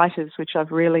other writers, which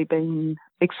I've really been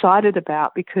excited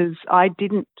about because I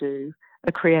didn't do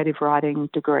a creative writing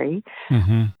degree.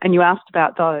 Mm-hmm. And you asked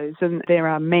about those, and there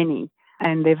are many,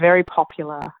 and they're very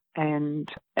popular. And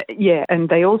and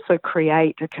they also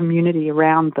create a community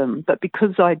around them. But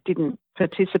because I didn't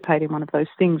participate in one of those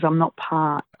things, I'm not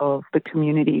part of the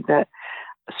community that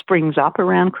springs up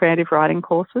around creative writing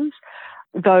courses,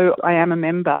 though I am a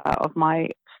member of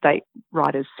my state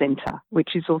writers' centre,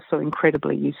 which is also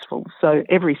incredibly useful. So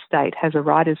every state has a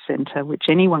writers' centre which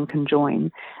anyone can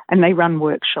join, and they run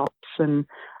workshops and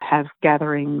have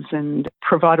gatherings and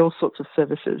provide all sorts of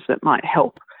services that might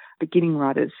help beginning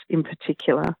writers in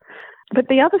particular. But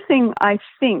the other thing I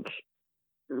think,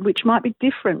 which might be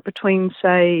different between,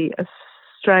 say,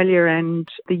 Australia and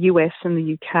the US and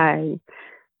the UK,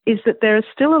 is that there are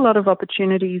still a lot of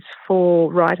opportunities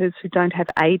for writers who don't have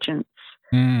agents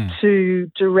to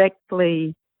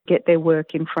directly get their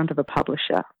work in front of a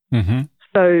publisher. Mm-hmm.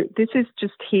 So this is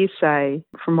just hearsay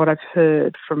from what I've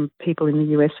heard from people in the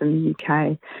US and the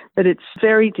UK, that it's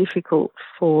very difficult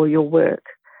for your work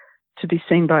to be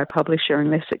seen by a publisher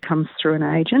unless it comes through an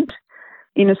agent.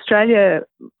 In Australia,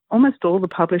 almost all the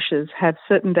publishers have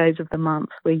certain days of the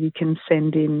month where you can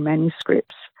send in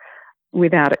manuscripts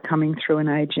without it coming through an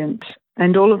agent.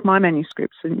 And all of my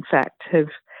manuscripts, in fact,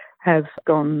 have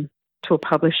gone to a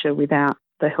publisher without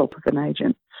the help of an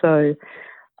agent. So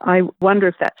I wonder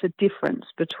if that's a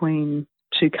difference between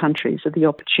two countries, of the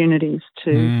opportunities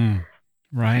to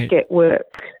get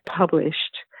work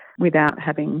published without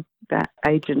having that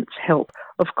agent's help.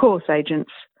 Of course,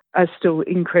 agents are still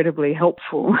incredibly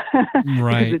helpful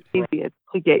because it's easier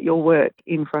to get your work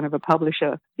in front of a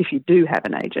publisher if you do have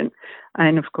an agent.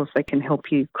 And of course, they can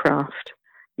help you craft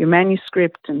your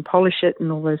manuscript and polish it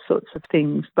and all those sorts of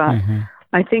things. But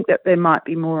I think that there might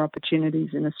be more opportunities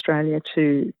in Australia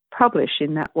to publish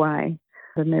in that way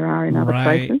than there are in other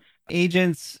places.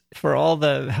 Agents, for all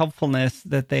the helpfulness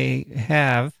that they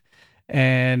have,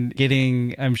 and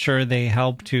I'm sure they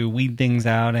help to weed things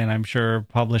out, and I'm sure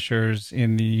publishers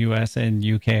in the US and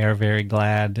UK are very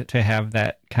glad to have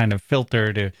that kind of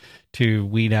filter to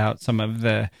weed out some of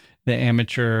the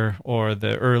amateur or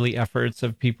the early efforts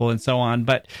of people and so on.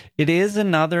 But it is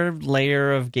another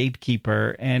layer of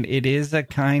gatekeeper, and it is a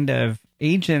kind of,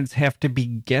 agents have to be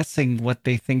guessing what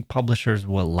they think publishers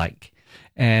will like.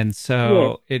 And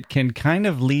so it can kind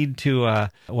of lead to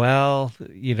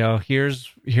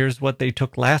here's what they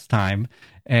took last time,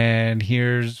 and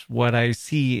here's what I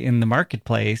see in the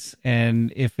marketplace.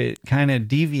 And if it kind of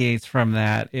deviates from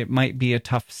that, it might be a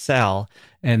tough sell.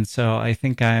 And so I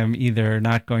think I'm either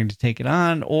not going to take it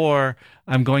on, or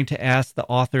I'm going to ask the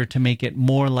author to make it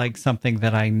more like something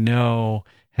that I know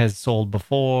has sold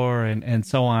before, and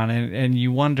so on. And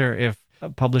you wonder if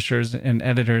publishers and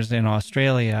editors in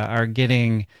Australia are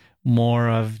getting more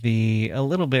of a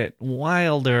little bit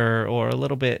wilder or a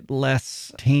little bit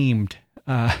less tamed,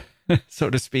 so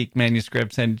to speak,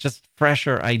 manuscripts, and just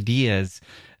fresher ideas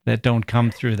that don't come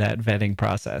through that vetting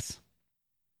process.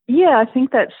 Yeah, I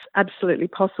think that's absolutely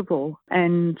possible.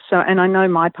 And I know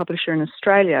my publisher in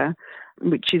Australia,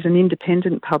 which is an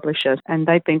independent publisher, and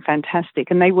they've been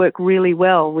fantastic. And they work really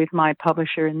well with my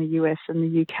publisher in the US and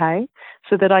the UK,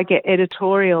 so that I get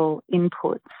editorial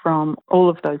input from all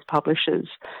of those publishers.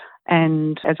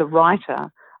 And as a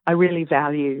writer, I really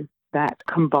value that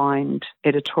combined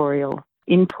editorial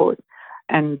input,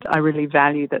 and I really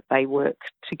value that they work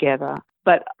together.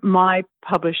 But my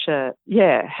publisher,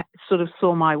 sort of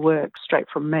saw my work straight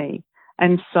from me.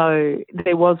 And so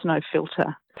there was no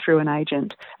filter through an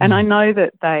agent. And I know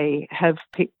that they have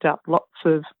picked up lots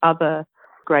of other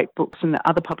great books, and the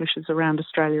other publishers around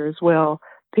Australia as well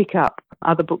pick up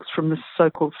other books from the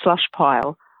so-called slush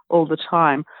pile all the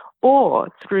time. Or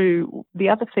through the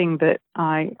other thing that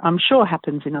I'm sure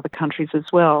happens in other countries as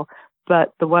well,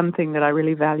 but the one thing that I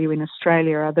really value in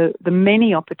Australia are the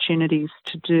many opportunities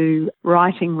to do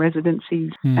writing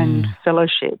residencies and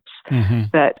fellowships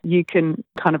that you can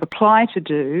kind of apply to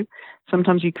do.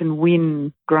 Sometimes you can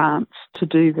win grants to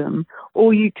do them,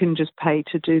 or you can just pay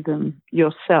to do them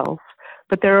yourself.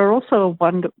 But there are also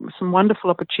some wonderful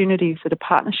opportunities that are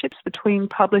partnerships between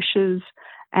publishers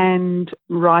and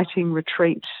writing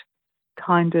retreat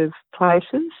kind of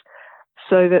places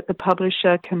so that the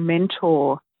publisher can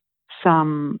mentor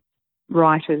some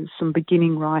writers, some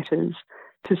beginning writers,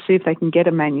 to see if they can get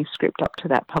a manuscript up to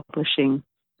that publishing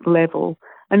level.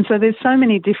 And so there's so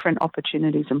many different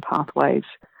opportunities and pathways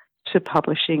to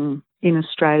publishing in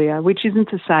Australia, which isn't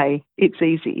to say it's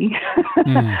easy.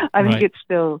 I think it's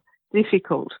still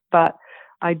difficult, but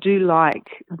I do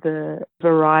like the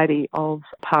variety of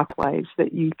pathways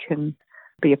that you can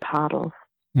be a part of.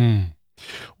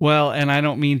 Well, and I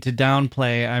don't mean to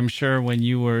downplay. I'm sure when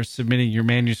you were submitting your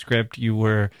manuscript, you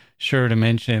were sure to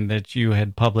mention that you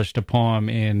had published a poem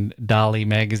in Dolly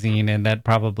magazine, and that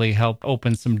probably helped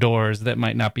open some doors that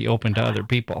might not be open to other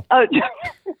people. Oh,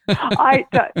 I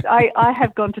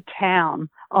have gone to town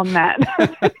on that.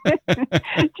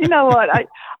 Do you know what?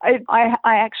 I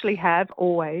actually have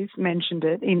always mentioned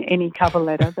it in any cover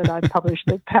letter that I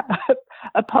published.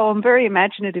 A poem very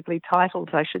imaginatively titled,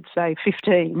 I should say,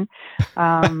 15,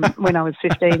 when I was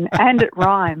 15, and it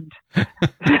rhymed.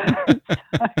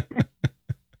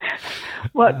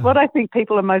 What I think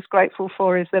people are most grateful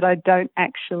for is that I don't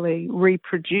actually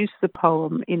reproduce the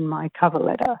poem in my cover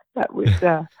letter. That was,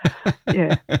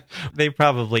 yeah. They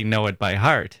probably know it by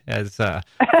heart as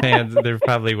fans. There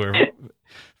probably were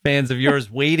fans of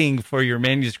yours waiting for your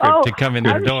manuscript to come in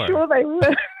their door. I'm sure they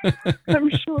were. I'm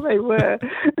sure they were.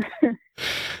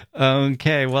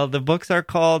 Okay, well, the books are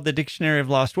called The Dictionary of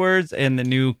Lost Words and The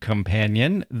New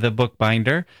Companion, The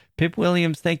Bookbinder. Pip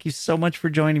Williams, thank you so much for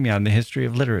joining me on The History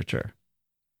of Literature.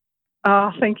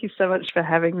 Oh, thank you so much for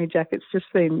having me, Jack. It's just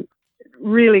been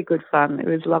really good fun. It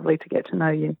was lovely to get to know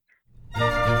you.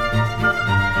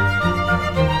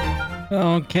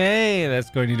 Okay,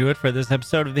 that's going to do it for this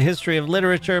episode of The History of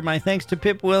Literature. My thanks to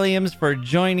Pip Williams for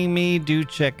joining me. Do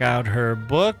check out her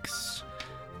books,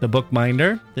 The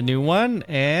Bookbinder, the new one,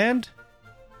 and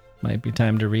might be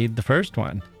time to read the first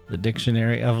one, The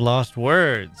Dictionary of Lost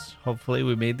Words. Hopefully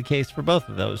we made the case for both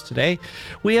of those today.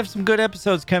 We have some good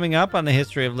episodes coming up on the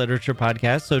History of Literature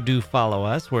podcast, so do follow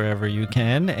us wherever you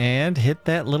can and hit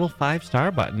that little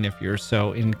 5-star button if you're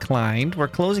so inclined. We're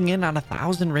closing in on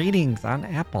 1,000 ratings on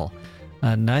Apple.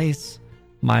 A nice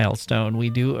milestone. We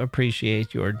do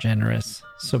appreciate your generous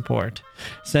support.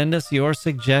 Send us your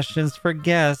suggestions for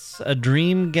guests, a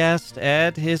dream guest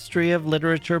at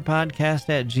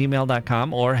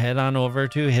historyofliteraturepodcast@gmail.com, or head on over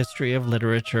to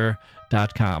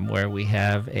historyofliterature.com where we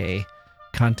have a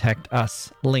contact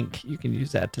us link. You can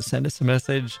use that to send us a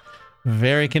message.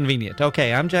 Very convenient.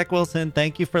 Okay, I'm Jack Wilson.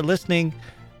 Thank you for listening,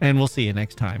 and we'll see you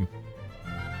next time.